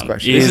half the of this one.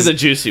 question. This is a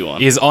juicy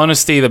one. Is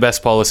honesty the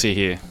best policy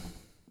here?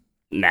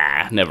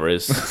 Nah, never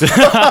is.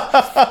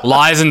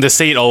 Lies and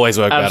deceit always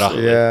work better.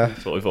 Absolutely. Yeah.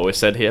 That's what we've always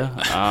said here.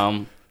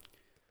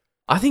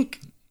 I think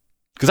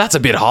Because that's a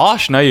bit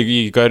harsh. No,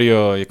 you go to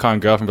your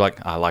current girlfriend and be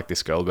like, I like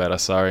this girl better.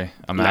 Sorry.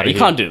 I'm out of you here.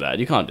 can't do that.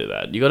 You can't do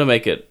that. You got to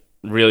make it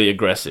really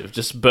aggressive.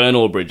 Just burn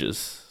all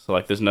bridges.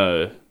 So there's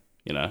no,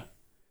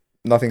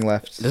 Nothing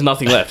left. there's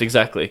nothing left.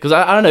 Exactly. Because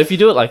I don't know if you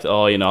do it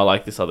I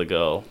like this other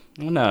girl.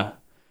 No, I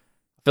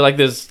feel like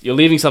you're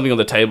leaving something on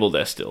the table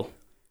there still.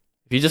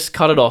 If you just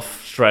cut it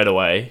off straight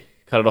away,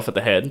 cut it off at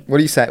the head, What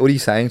are you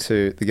saying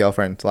to the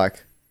girlfriend?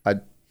 I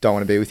don't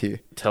want to be with you.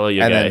 tell her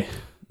you're And gay.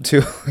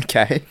 then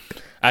okay.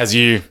 as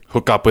you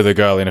hook up with a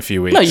girl in a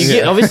few weeks.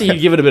 No, obviously you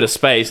give it a bit of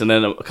space, and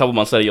then a couple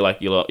months later, you're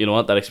like, you know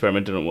what, that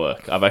experiment didn't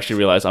work. I've actually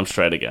realized I'm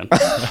straight again.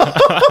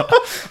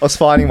 I was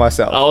finding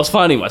myself. I was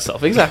finding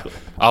myself, exactly.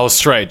 I was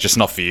straight, just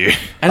not for you.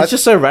 And it's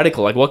just so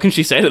radical. Like, what can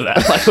she say to that?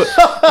 Like,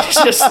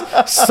 it's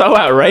just so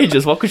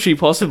outrageous. What could she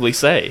possibly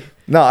say?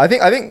 No, I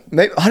think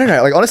maybe, I don't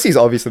know. Like, honesty is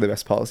obviously the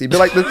best policy, but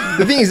like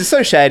the thing is, it's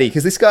so shady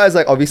because this guy's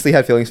like obviously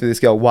had feelings for this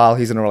girl while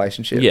he's in a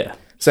relationship. Yeah.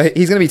 So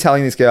he's gonna be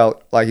telling this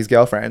girl, like his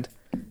girlfriend,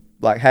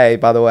 like, hey,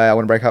 by the way, I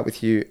want to break up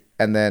with you,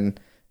 and then,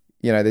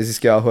 you know, there's this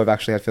girl who I've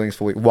actually had feelings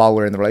for while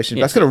we're in the relationship.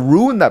 Yeah. That's gonna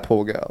ruin that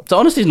poor girl. So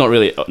honesty's not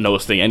really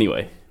Noah's thing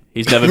anyway.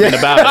 He's never been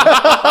about it.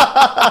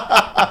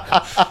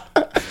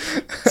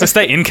 So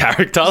stay in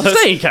character.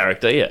 Stay in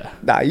character, yeah.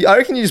 Nah, I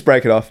reckon you just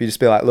break it off. You just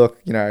be like, look,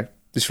 you know,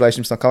 this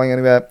relationship's not going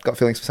anywhere. Got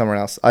feelings for someone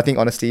else. I think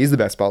honesty is the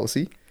best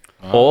policy.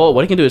 Or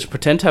what he can do is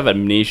pretend to have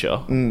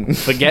amnesia,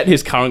 forget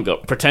his current girl,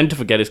 pretend to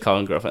forget his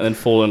current girlfriend, and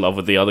then fall in love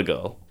with the other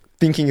girl.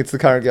 Thinking it's the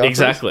current girl.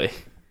 Exactly.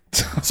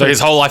 So his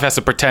whole life has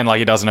to pretend like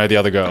he doesn't know the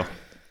other girl.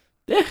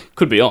 Yeah,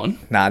 could be on.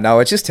 Nah, no,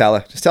 it's just tell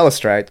her. Just tell her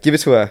straight. Give it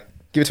to her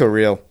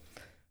real.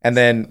 And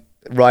then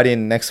write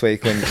in next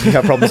week when you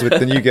have problems with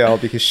the new girl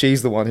because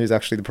she's the one who's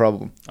actually the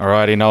problem.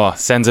 Alrighty, Noah.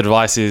 Sen's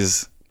advice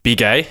is be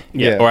gay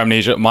Yeah. or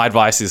amnesia. My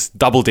advice is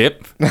double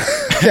dip.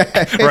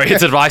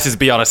 Rohit's advice is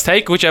be honest.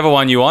 Take whichever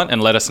one you want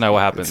and let us know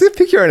what happens. So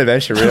pick your own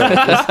adventure, really.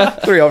 There's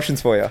 3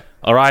 options for you.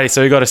 Alrighty,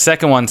 so we got a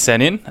second one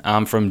sent in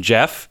from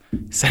Jeff.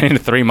 Sent in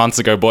 3 months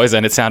ago, boys,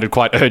 and it sounded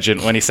quite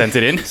urgent when he sent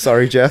it in.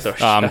 Sorry, Jeff.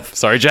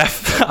 Sorry,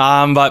 Jeff.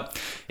 But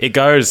it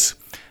goes,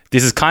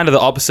 this is kind of the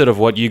opposite of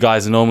what you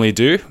guys normally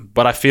do,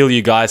 but I feel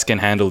you guys can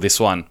handle this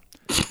one.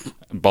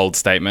 Bold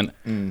statement.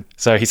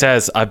 So he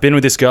says, I've been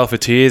with this girl for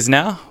 2 years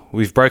now.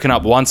 We've broken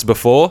up once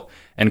before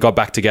and got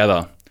back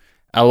together.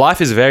 Our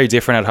life is very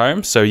different at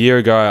home, so a year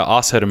ago I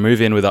asked her to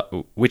move in with us,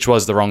 which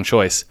was the wrong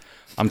choice.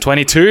 I'm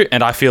 22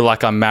 and I feel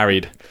like I'm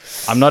married.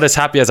 I'm not as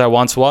happy as I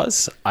once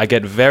was. I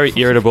get very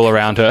irritable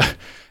around her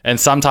and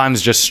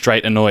sometimes just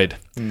straight annoyed.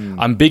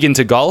 I'm big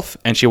into golf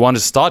and she wanted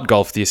to start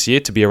golf this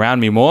year to be around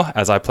me more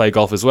as I play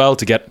golf as well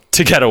to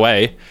get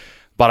away,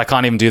 but I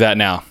can't even do that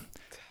now.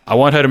 I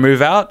want her to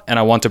move out and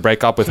I want to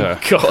break up with her.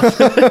 God.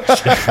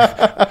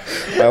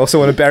 I also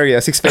want to bury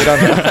her 6 feet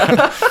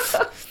under.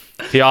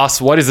 He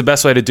asks, what is the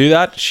best way to do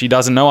that? She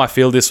doesn't know I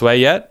feel this way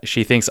yet.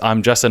 She thinks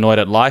I'm just annoyed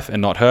at life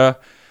and not her.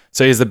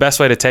 So is the best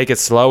way to take it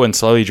slow and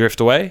slowly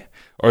drift away?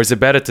 Or is it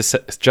better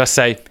to just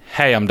say,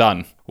 hey, I'm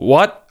done?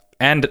 What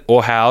and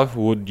or how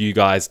would you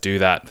guys do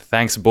that?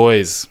 Thanks,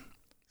 boys.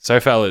 So,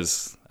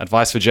 fellas,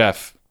 advice for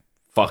Jeff.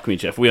 Fuck me,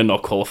 Jeff. We are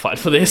not qualified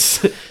for this.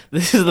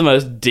 This is the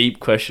most deep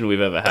question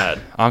we've ever had.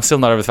 I'm still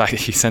not over the fact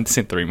that he sent this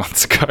in 3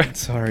 months ago.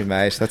 Sorry,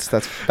 mate. That's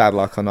bad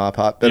luck on our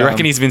part. But, You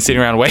reckon he's been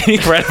sitting around waiting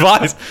for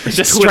advice?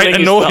 Just straight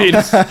twiddling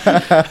his annoyed.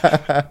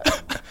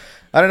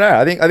 I don't know.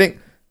 I think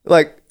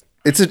like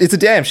it's a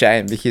damn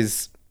shame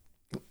because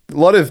a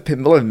lot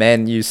of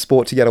men use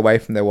sport to get away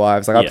from their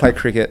wives. Like I Yeah. play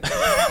cricket,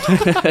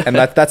 and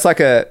that's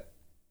like a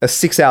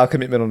 6-hour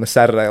commitment on a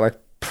Saturday, like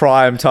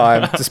prime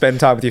time to spend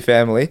time with your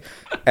family.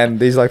 And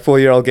these like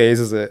 4-year-old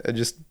geezers are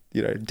just,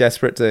 you know,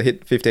 desperate to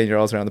hit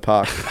 15-year-olds around the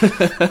park.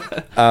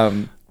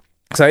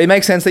 So it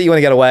makes sense that you want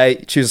to get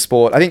away, choose a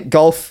sport. I think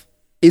golf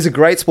is a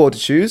great sport to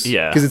choose.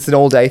 Yeah. Because it's an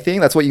all-day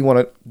thing. That's what you want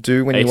to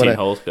do when you 18 want to.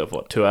 holes go for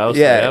what, 2 hours,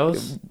 Yeah, 3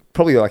 hours?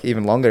 probably like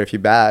even longer if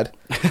you're bad.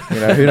 You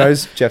know, who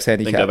knows Jeff's Then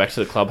handicap. go back to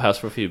the clubhouse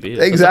for a few beers.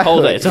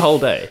 Exactly. It's a whole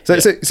day. So,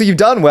 so you've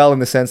done well in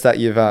the sense that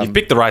you've You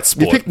picked the right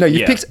sport. you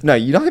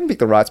Yeah. haven't picked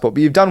the right sport,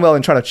 but you've done well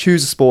in trying to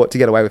choose a sport to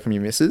get away from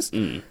your missus.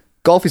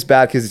 Golf is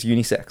bad because it's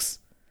unisex.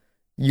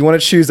 You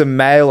want to choose a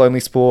male-only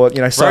sport,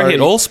 you know. Sorry,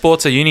 Rohit, all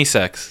sports are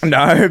unisex.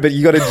 no, but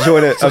you got to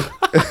join it.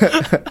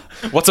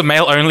 What's a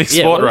male-only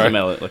Yeah, sport, what is Rohit? it,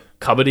 Mel? Like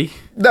kabaddi?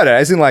 No,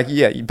 as in like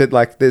but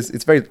like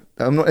it's very.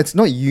 It's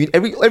not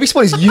every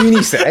sport is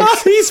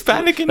unisex. He's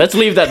panicking. Let's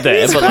leave that there.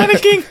 He's But like,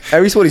 panicking.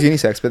 Every sport is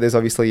unisex, but there's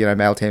obviously, you know,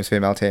 male teams,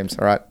 female teams.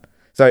 All right,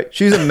 so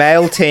choose a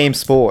male team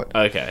sport.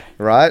 okay.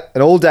 Right,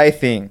 an all-day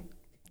thing.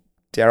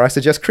 Dare I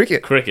suggest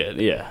cricket? Cricket,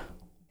 yeah.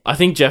 I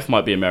think Jeff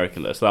might be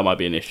American though, so that might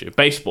be an issue.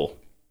 Baseball.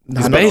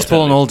 Is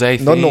baseball an all-day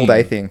thing? Not an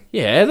all-day thing.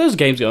 Yeah, those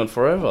games go on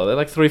forever. They're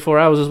like 3-4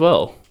 hours as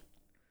well.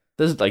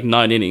 There's like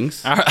 9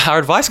 innings. Our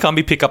advice can't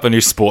be pick up a new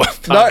sport.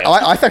 No, Okay.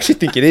 I actually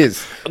think it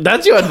is.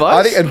 That's your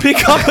advice? I think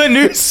Pick up a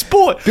new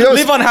sport. Because-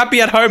 Live unhappy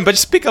at home, but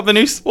just pick up a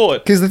new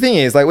sport. because the thing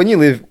is, like when you're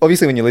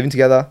living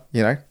together,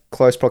 you know,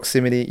 close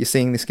proximity, you're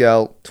seeing this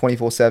girl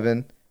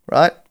 24/7,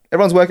 right?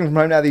 Everyone's working from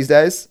home now these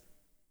days.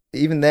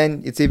 Even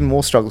then, it's even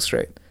more struggle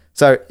street.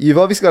 So you've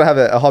obviously got to have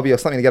a hobby or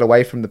something to get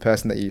away from the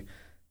person that you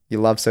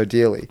love so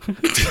dearly.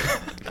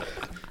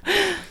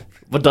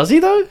 But does he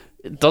though?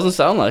 It doesn't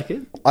sound like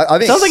it. I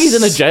think Sounds like he's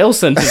in a jail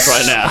sentence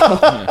right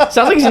now.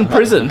 Sounds like he's in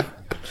prison.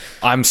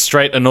 I'm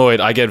straight annoyed.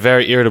 I get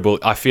very irritable.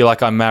 I feel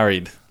like I'm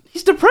married.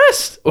 He's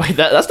depressed. Wait,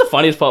 that's the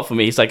funniest part for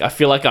me. He's like, I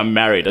feel like I'm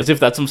married, as if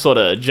that's some sort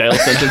of jail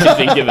sentence he's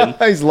been given.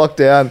 He's locked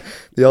down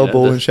the old Yeah,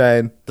 ball the- and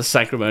chain. The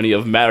sacrimony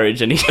of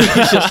marriage, and he's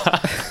just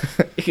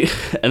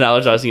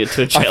analogizing it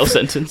to a jail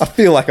sentence. I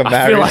feel like I'm I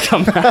married. feel like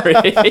I'm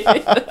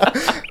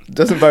married.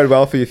 Doesn't bode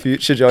well for your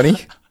future, Johnny.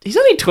 He's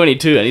only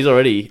 22 and he's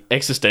already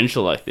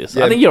existential like this.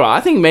 Yeah. I think you're right.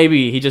 I think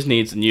maybe he just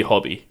needs a new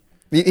hobby.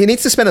 He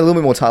needs to spend a little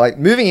bit more time. Like,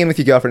 moving in with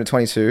your girlfriend at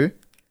 22,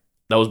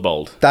 That was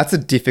bold. that's a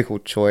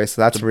difficult choice.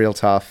 That's real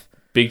tough.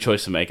 Big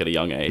choice to make at a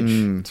young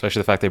age. Especially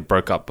the fact they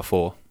broke up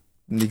before.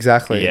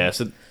 Exactly. Yeah,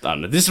 so I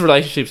don't know. This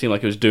relationship seemed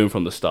like it was doomed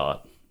from the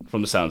start,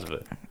 from the sounds of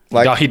it.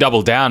 Like, He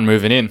doubled down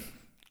moving in.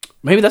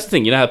 Maybe that's the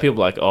thing. You know how people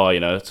are like, oh,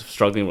 it's a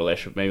struggling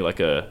relationship. Maybe like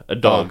a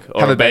dog or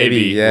have a a baby,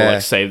 baby yeah. will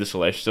like save this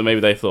relationship. So maybe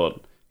they thought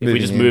if we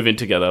Moving just in. move in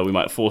together, we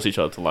might force each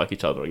other to like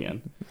each other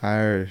again.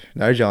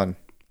 no, John.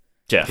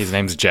 Jeff. His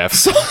name's Jeff.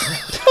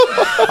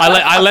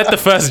 I let the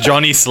first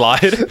Johnny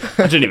slide.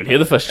 I didn't even hear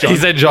the first John. He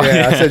said Johnny.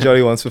 Yeah, I said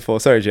Johnny once before.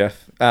 Sorry,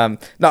 Jeff. No,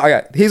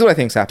 okay. Here's what I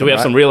think's happened. Do we have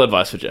right? some real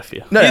advice for Jeff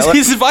here? No,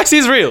 His advice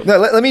is real. no.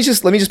 Let me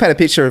just paint a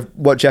picture of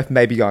what Jeff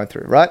may be going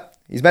through. Right?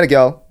 He's met a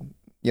girl.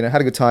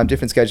 Had a good time.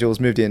 Different schedules.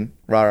 Moved in.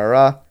 Rah rah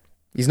rah.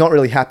 He's not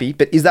really happy.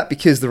 But is that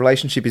because the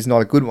relationship is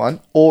not a good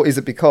one, or is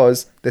it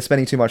because they're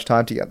spending too much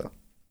time together?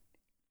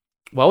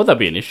 Why would that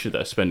be an issue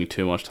though? Spending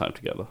too much time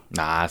together.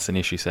 Nah, it's an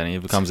issue, Senny.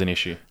 It becomes an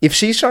issue. If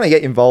she's trying to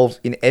get involved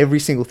in every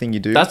single thing you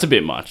do, That's a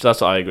bit much.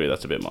 I agree.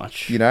 That's a bit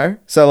much.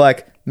 So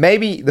like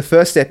maybe the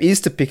first step is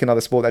to pick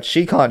another sport that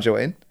she can't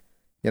join.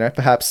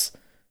 Perhaps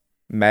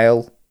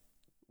male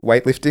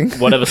weightlifting.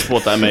 Whatever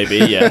sport that may be.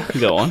 Yeah,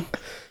 go on.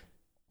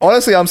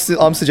 Honestly, I'm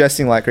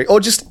suggesting like, or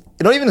just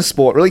not even a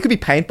sport. Really, it could be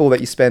paintball that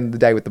you spend the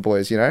day with the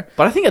boys.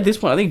 But I think at this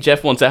point, I think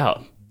Jeff wants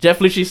out.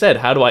 Jeff literally said,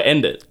 "How do I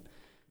end it?"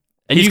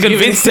 And He's you give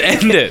convinced to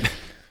end it.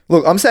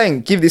 Look, I'm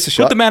saying give this a Put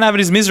shot. the man out of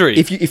his misery.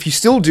 If you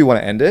still do want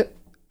to end it,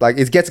 like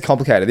it gets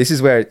complicated. This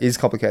is where it is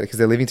complicated because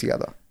they're living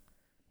together.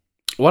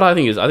 What I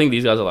think is, I think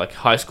these guys are like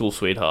high school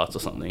sweethearts or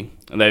something,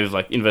 and they've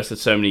like invested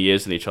so many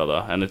years in each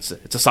other, and it's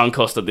a sunk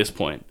cost at this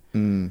point.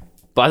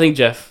 But I think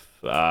Jeff,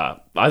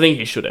 I think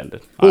he should end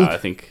it. I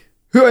think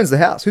Who owns the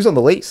house? Who's on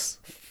the lease?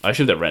 I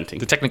assume they're renting.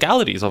 the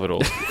technicalities of it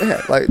all.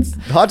 Yeah, like it's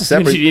hard to You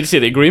separate. need to see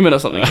the agreement or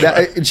something.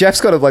 Now,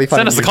 Jeff's got a bloody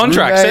Send us the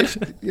contract,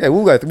 Yeah,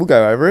 we'll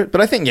go over it. But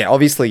I think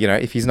obviously,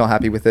 if he's not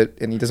happy with it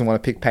and he doesn't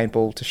want to pick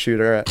paintball to shoot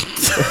her at,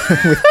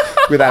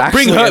 without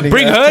actually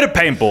Bring ending her to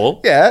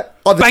paintball. Yeah,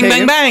 on the Bang,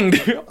 team. bang,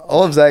 bang.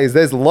 All I'm saying is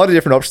there's a lot of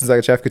different options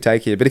that Jeff could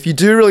take here. But if you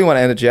do really want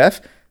to end it,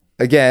 Jeff,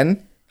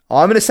 again,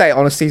 I'm going to say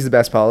honesty is the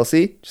best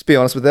policy. Just be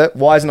honest with it.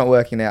 Why is it not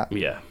working out?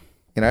 Yeah.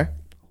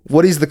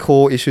 What is the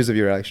core issues of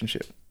your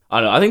relationship? I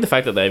don't know. I think the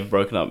fact that they've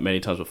broken up many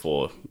times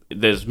before,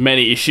 there's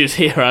many issues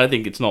here. I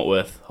think it's not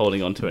worth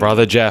holding on to.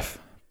 Brother Jeff,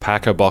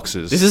 pack her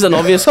boxes. This is an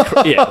obvious.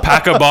 Yeah.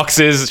 Pack her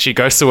boxes. She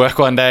goes to work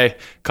one day,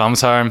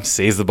 comes home,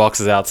 sees the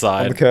boxes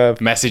outside. On the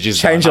curb. Messages.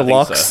 Change done. your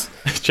I think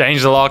locks.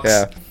 Change the locks.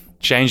 Yeah.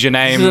 Change your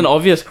This is name. an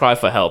obvious cry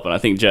for help, and I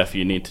think Jeff,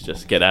 you need to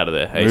just get out of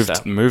there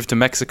ASAP. Move to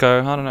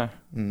Mexico. I don't know.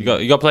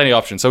 You got plenty of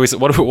options. So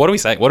what do we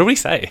say? What do we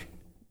say?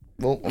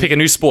 Well, Pick a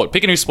new sport.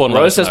 Pick a new sport. and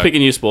let Rose us says know. pick a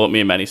new sport. Me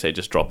and Manny say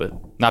just drop it.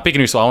 Nah, pick a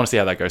new sport. I want to see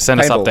how that goes. Send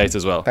us paintball. updates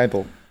as well.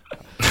 Paintball.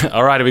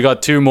 All right, we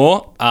got two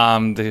more.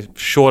 They're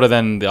shorter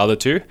than the other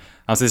two.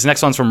 So this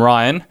next one's from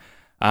Ryan.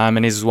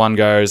 And his one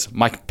goes,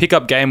 my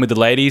pickup game with the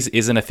ladies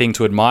isn't a thing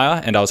to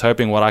admire, and I was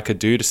hoping what I could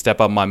do to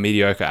step up my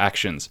mediocre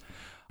actions.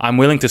 I'm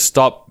willing to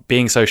stop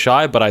being so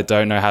shy, but I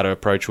don't know how to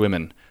approach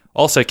women.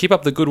 Also, keep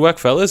up the good work,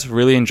 fellas.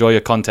 Really enjoy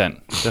your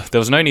content. There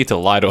was no need to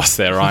lie to us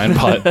there, Ryan,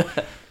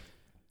 but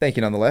Thank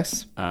you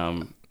nonetheless.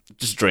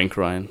 Just drink,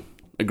 Ryan.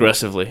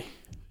 Aggressively.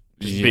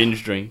 Just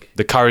binge drink.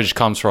 the courage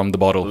comes from the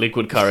bottle.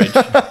 Liquid courage.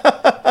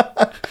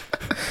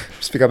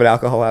 Just pick up an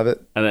alcohol habit.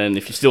 And then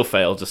if you still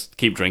fail, just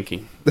keep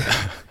drinking.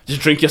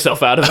 Just drink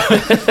yourself out of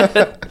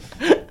it.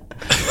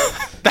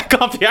 That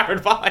can't be our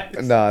advice.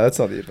 No, that's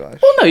not the advice.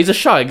 Well, no, he's a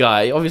shy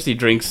guy. Obviously,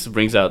 drinks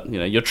brings out,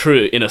 your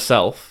true inner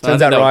self. I Turns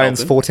think out that would Ryan's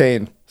help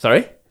him. 14.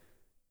 Sorry?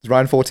 Is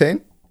Ryan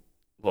 14?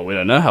 Well, we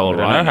don't know how old I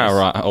Ryan don't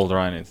know is. how old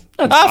Ryan is.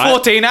 Ryan.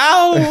 14.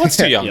 Ow, what's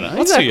too young?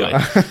 What's too young?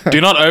 Exactly. Do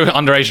not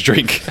underage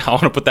drink. I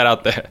want to put that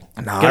out there.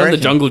 Nah, Get on the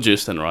jungle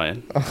juice then,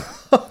 Ryan.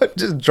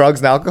 Just drugs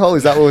and alcohol?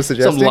 Is that what we're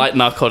suggesting? Some light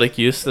narcotic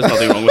use. There's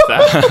nothing wrong with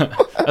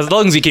that. As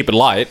long as you keep it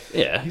light.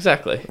 Yeah,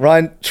 exactly.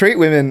 Ryan, treat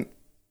women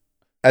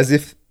as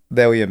if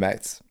they were your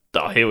mates.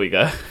 Oh, here we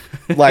go.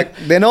 Like,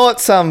 they're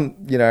not some,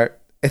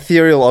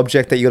 ethereal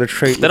object that you got to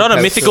treat. They're not a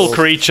with mythical pedestals.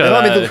 creature. They're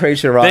not a mythical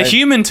creature, Ryan. They're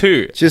human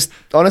too. Just,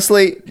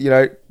 honestly,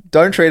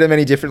 don't treat them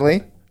any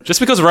differently. Just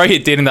because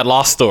Rohit did in that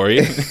last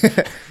story.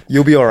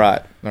 You'll be all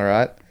right. All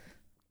right?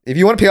 If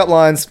you want to pick up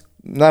lines,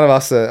 none of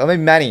us are. I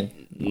mean, Manny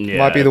Yeah,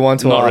 might be the one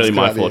to not ask really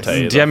my about this.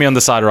 forte. either. DM me on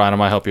the side, Ryan. I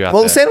might help you out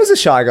Well, there. Sam was a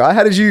shy guy.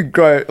 How did you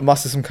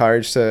muster some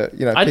courage to,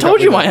 I pick told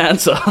up you with my them?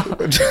 answer.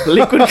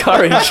 Liquid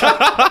courage.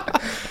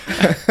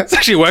 It's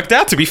actually worked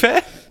out, to be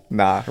fair.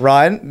 Nah,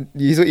 Ryan,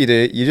 here's what you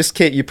do.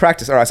 You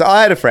practice. All right, so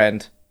I had a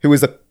friend who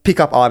was a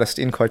pickup artist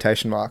in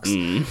quotation marks.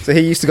 So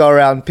he used to go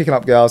around picking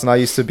up girls, and I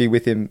used to be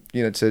with him,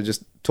 to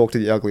just talk to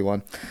the ugly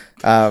one.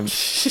 And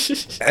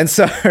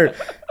so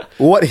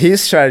what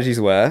his strategies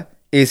were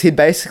is he'd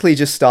basically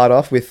just start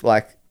off with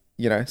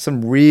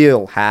some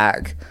real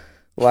hag.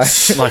 Like,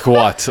 Like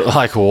what?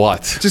 Like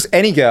what? just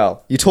any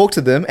girl. You talk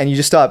to them and you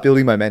just start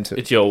building momentum.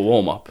 It's your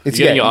warm up. You're It's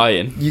getting your eye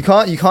in. You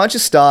can't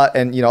just start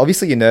and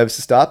obviously you're nervous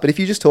to start, but if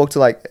you just talk to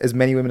like as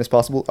many women as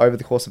possible over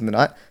the course of the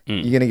night,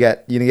 you're gonna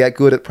get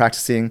good at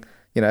practicing.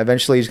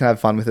 Eventually you're just gonna have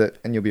fun with it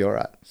and you'll be all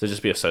right. So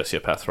just be a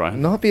sociopath, right?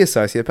 Not be a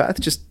sociopath,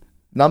 just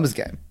numbers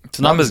game. It's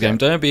a numbers game.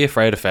 Don't be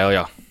afraid of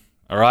failure.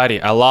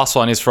 Alrighty. Our last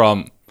one is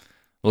from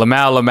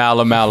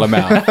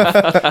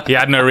Lamau. He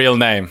had no real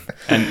name.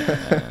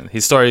 And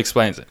his story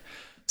explains it.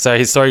 So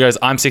his story goes,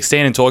 I'm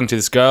 16 and talking to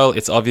this girl.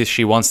 It's obvious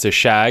she wants to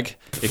shag,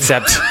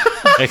 except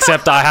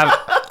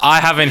I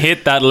haven't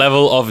hit that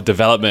level of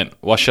development.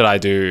 What should I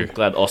do?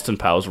 Glad Austin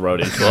Powers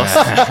wrote into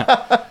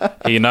us.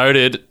 He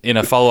noted in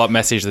a follow-up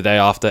message the day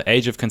after,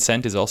 age of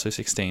consent is also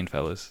 16,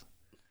 fellas.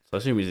 So I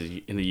assume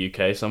he's in the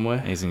UK somewhere.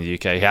 He's in the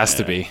UK. He has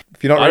to be.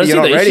 If you're not I ready,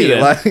 don't you're see not the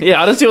ready. issue then.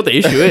 Yeah, I don't see what the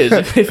issue is.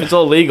 If it's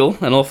all legal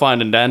and all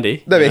fine and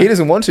dandy. No, but he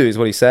doesn't want to, is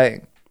what he's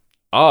saying.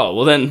 Oh,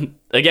 well then,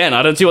 again,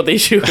 I don't see what the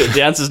issue is.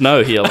 The answer's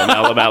no here.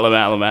 Lamau.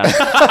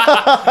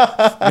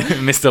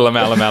 Mr.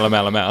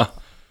 Lamau.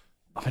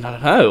 I mean, I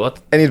don't know. What?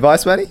 Any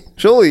advice, Manny?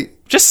 Surely.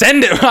 Just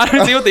send it. I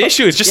don't see what the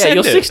issue is. Just Yeah, send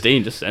you're it.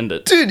 16. Just send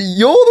it. Dude,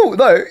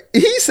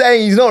 he's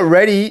saying he's not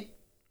ready.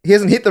 He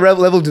hasn't hit the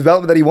level of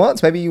development that he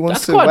wants. Maybe he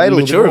wants That's to quite wait a little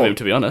mature bit of more. him,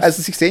 to be honest. As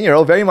a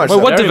 16-year-old, very much Wait,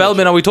 so. what Very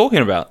development are we talking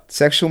about?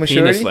 Sexual Penis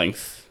maturity?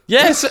 length.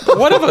 Yes,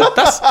 whatever.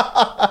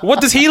 What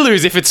does he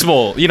lose if it's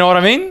small? You know what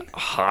I mean?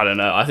 I don't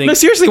know. I think No,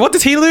 seriously, what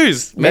does he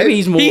lose? maybe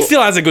he's more. He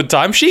still has a good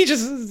time. She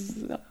just is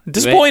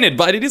disappointed,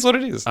 but it is what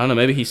it is. I don't know.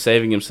 Maybe he's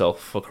saving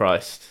himself for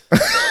Christ.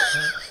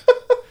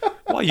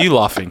 Why are you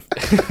laughing?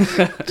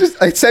 Just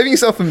like, saving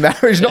yourself for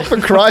marriage, not for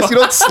Christ.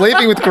 You're not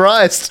sleeping with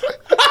Christ.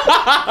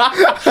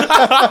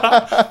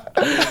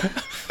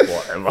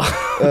 Whatever.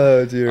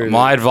 Oh, dear.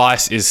 My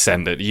advice is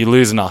send it. You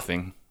lose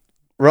nothing.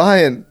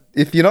 Ryan,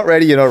 if you're not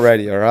ready, you're not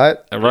ready, all right?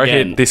 Right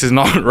Again. here, this is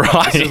not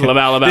right. This is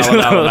Lamau.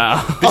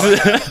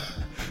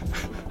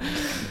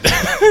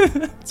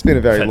 It's been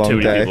a very Had too long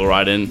many day. people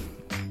write in.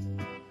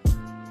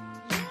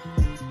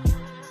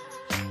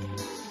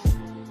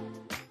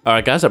 All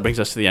right, guys, that brings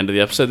us to the end of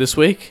the episode this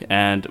week,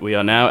 and we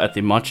are now at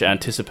the much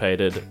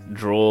anticipated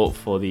draw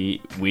for the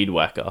Weed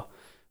Whacker.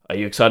 Are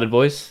you excited,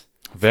 boys?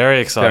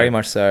 Very exciting. Very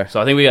much so. So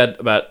I think we had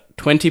about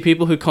 20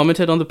 people who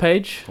commented on the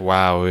page.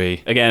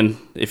 Wowee. Again,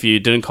 if you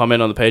didn't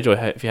comment on the page or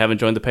if you haven't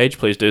joined the page,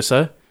 please do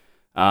so.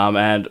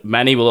 And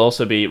Manny will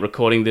also be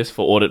recording this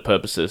for audit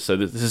purposes. So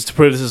this is to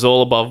prove this is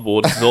all above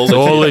board. This is all It's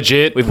all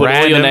legit. We put all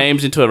your random.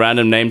 names into a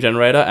random name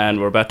generator, and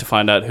we're about to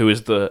find out who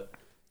is the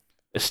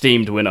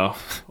esteemed winner.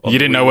 You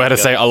didn't know where to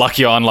say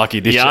lucky or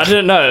unlucky, did Yeah, I you?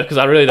 didn't know because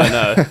I really don't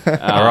know.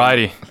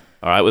 Alrighty.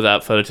 All right,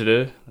 without further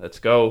ado, let's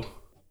go.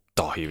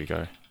 Oh, here we go.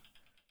 You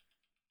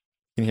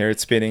can hear it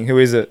spinning. Who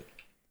is it?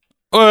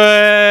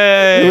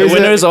 Hey! Who The is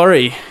winner it? is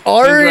Ori.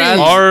 Ori! Congrats,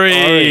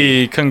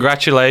 Ori!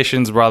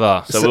 Congratulations,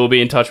 brother. So we'll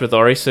be in touch with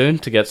Ori soon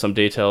to get some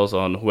details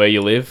on where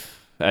you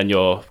live and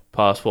your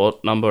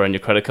passport number and your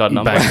credit card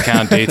number. Bank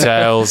account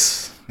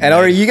details. And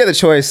Ori, you get the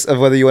choice of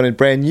whether you want a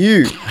brand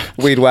new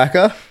Weed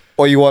Whacker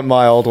or you want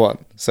my old one.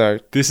 So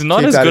This is not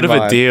keep as that good in of a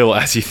mind. deal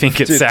as you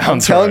think it Dude, I'm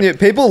sounds. telling right? you,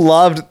 people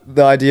loved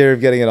the idea of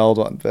getting an old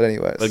one. But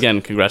anyways.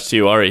 Again, congrats to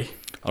you, Ori.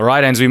 All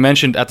right, and as we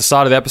mentioned at the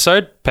start of the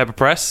episode, Pepper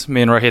Press,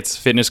 me and Rohit's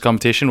fitness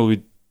competition, will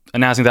be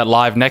announcing that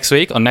live next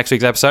week on next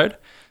week's episode.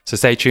 So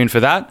stay tuned for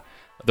that.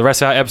 The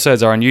rest of our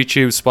episodes are on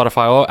YouTube,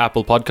 Spotify, or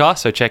Apple Podcasts.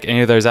 So check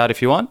any of those out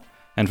if you want.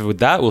 And with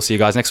that, we'll see you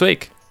guys next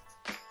week.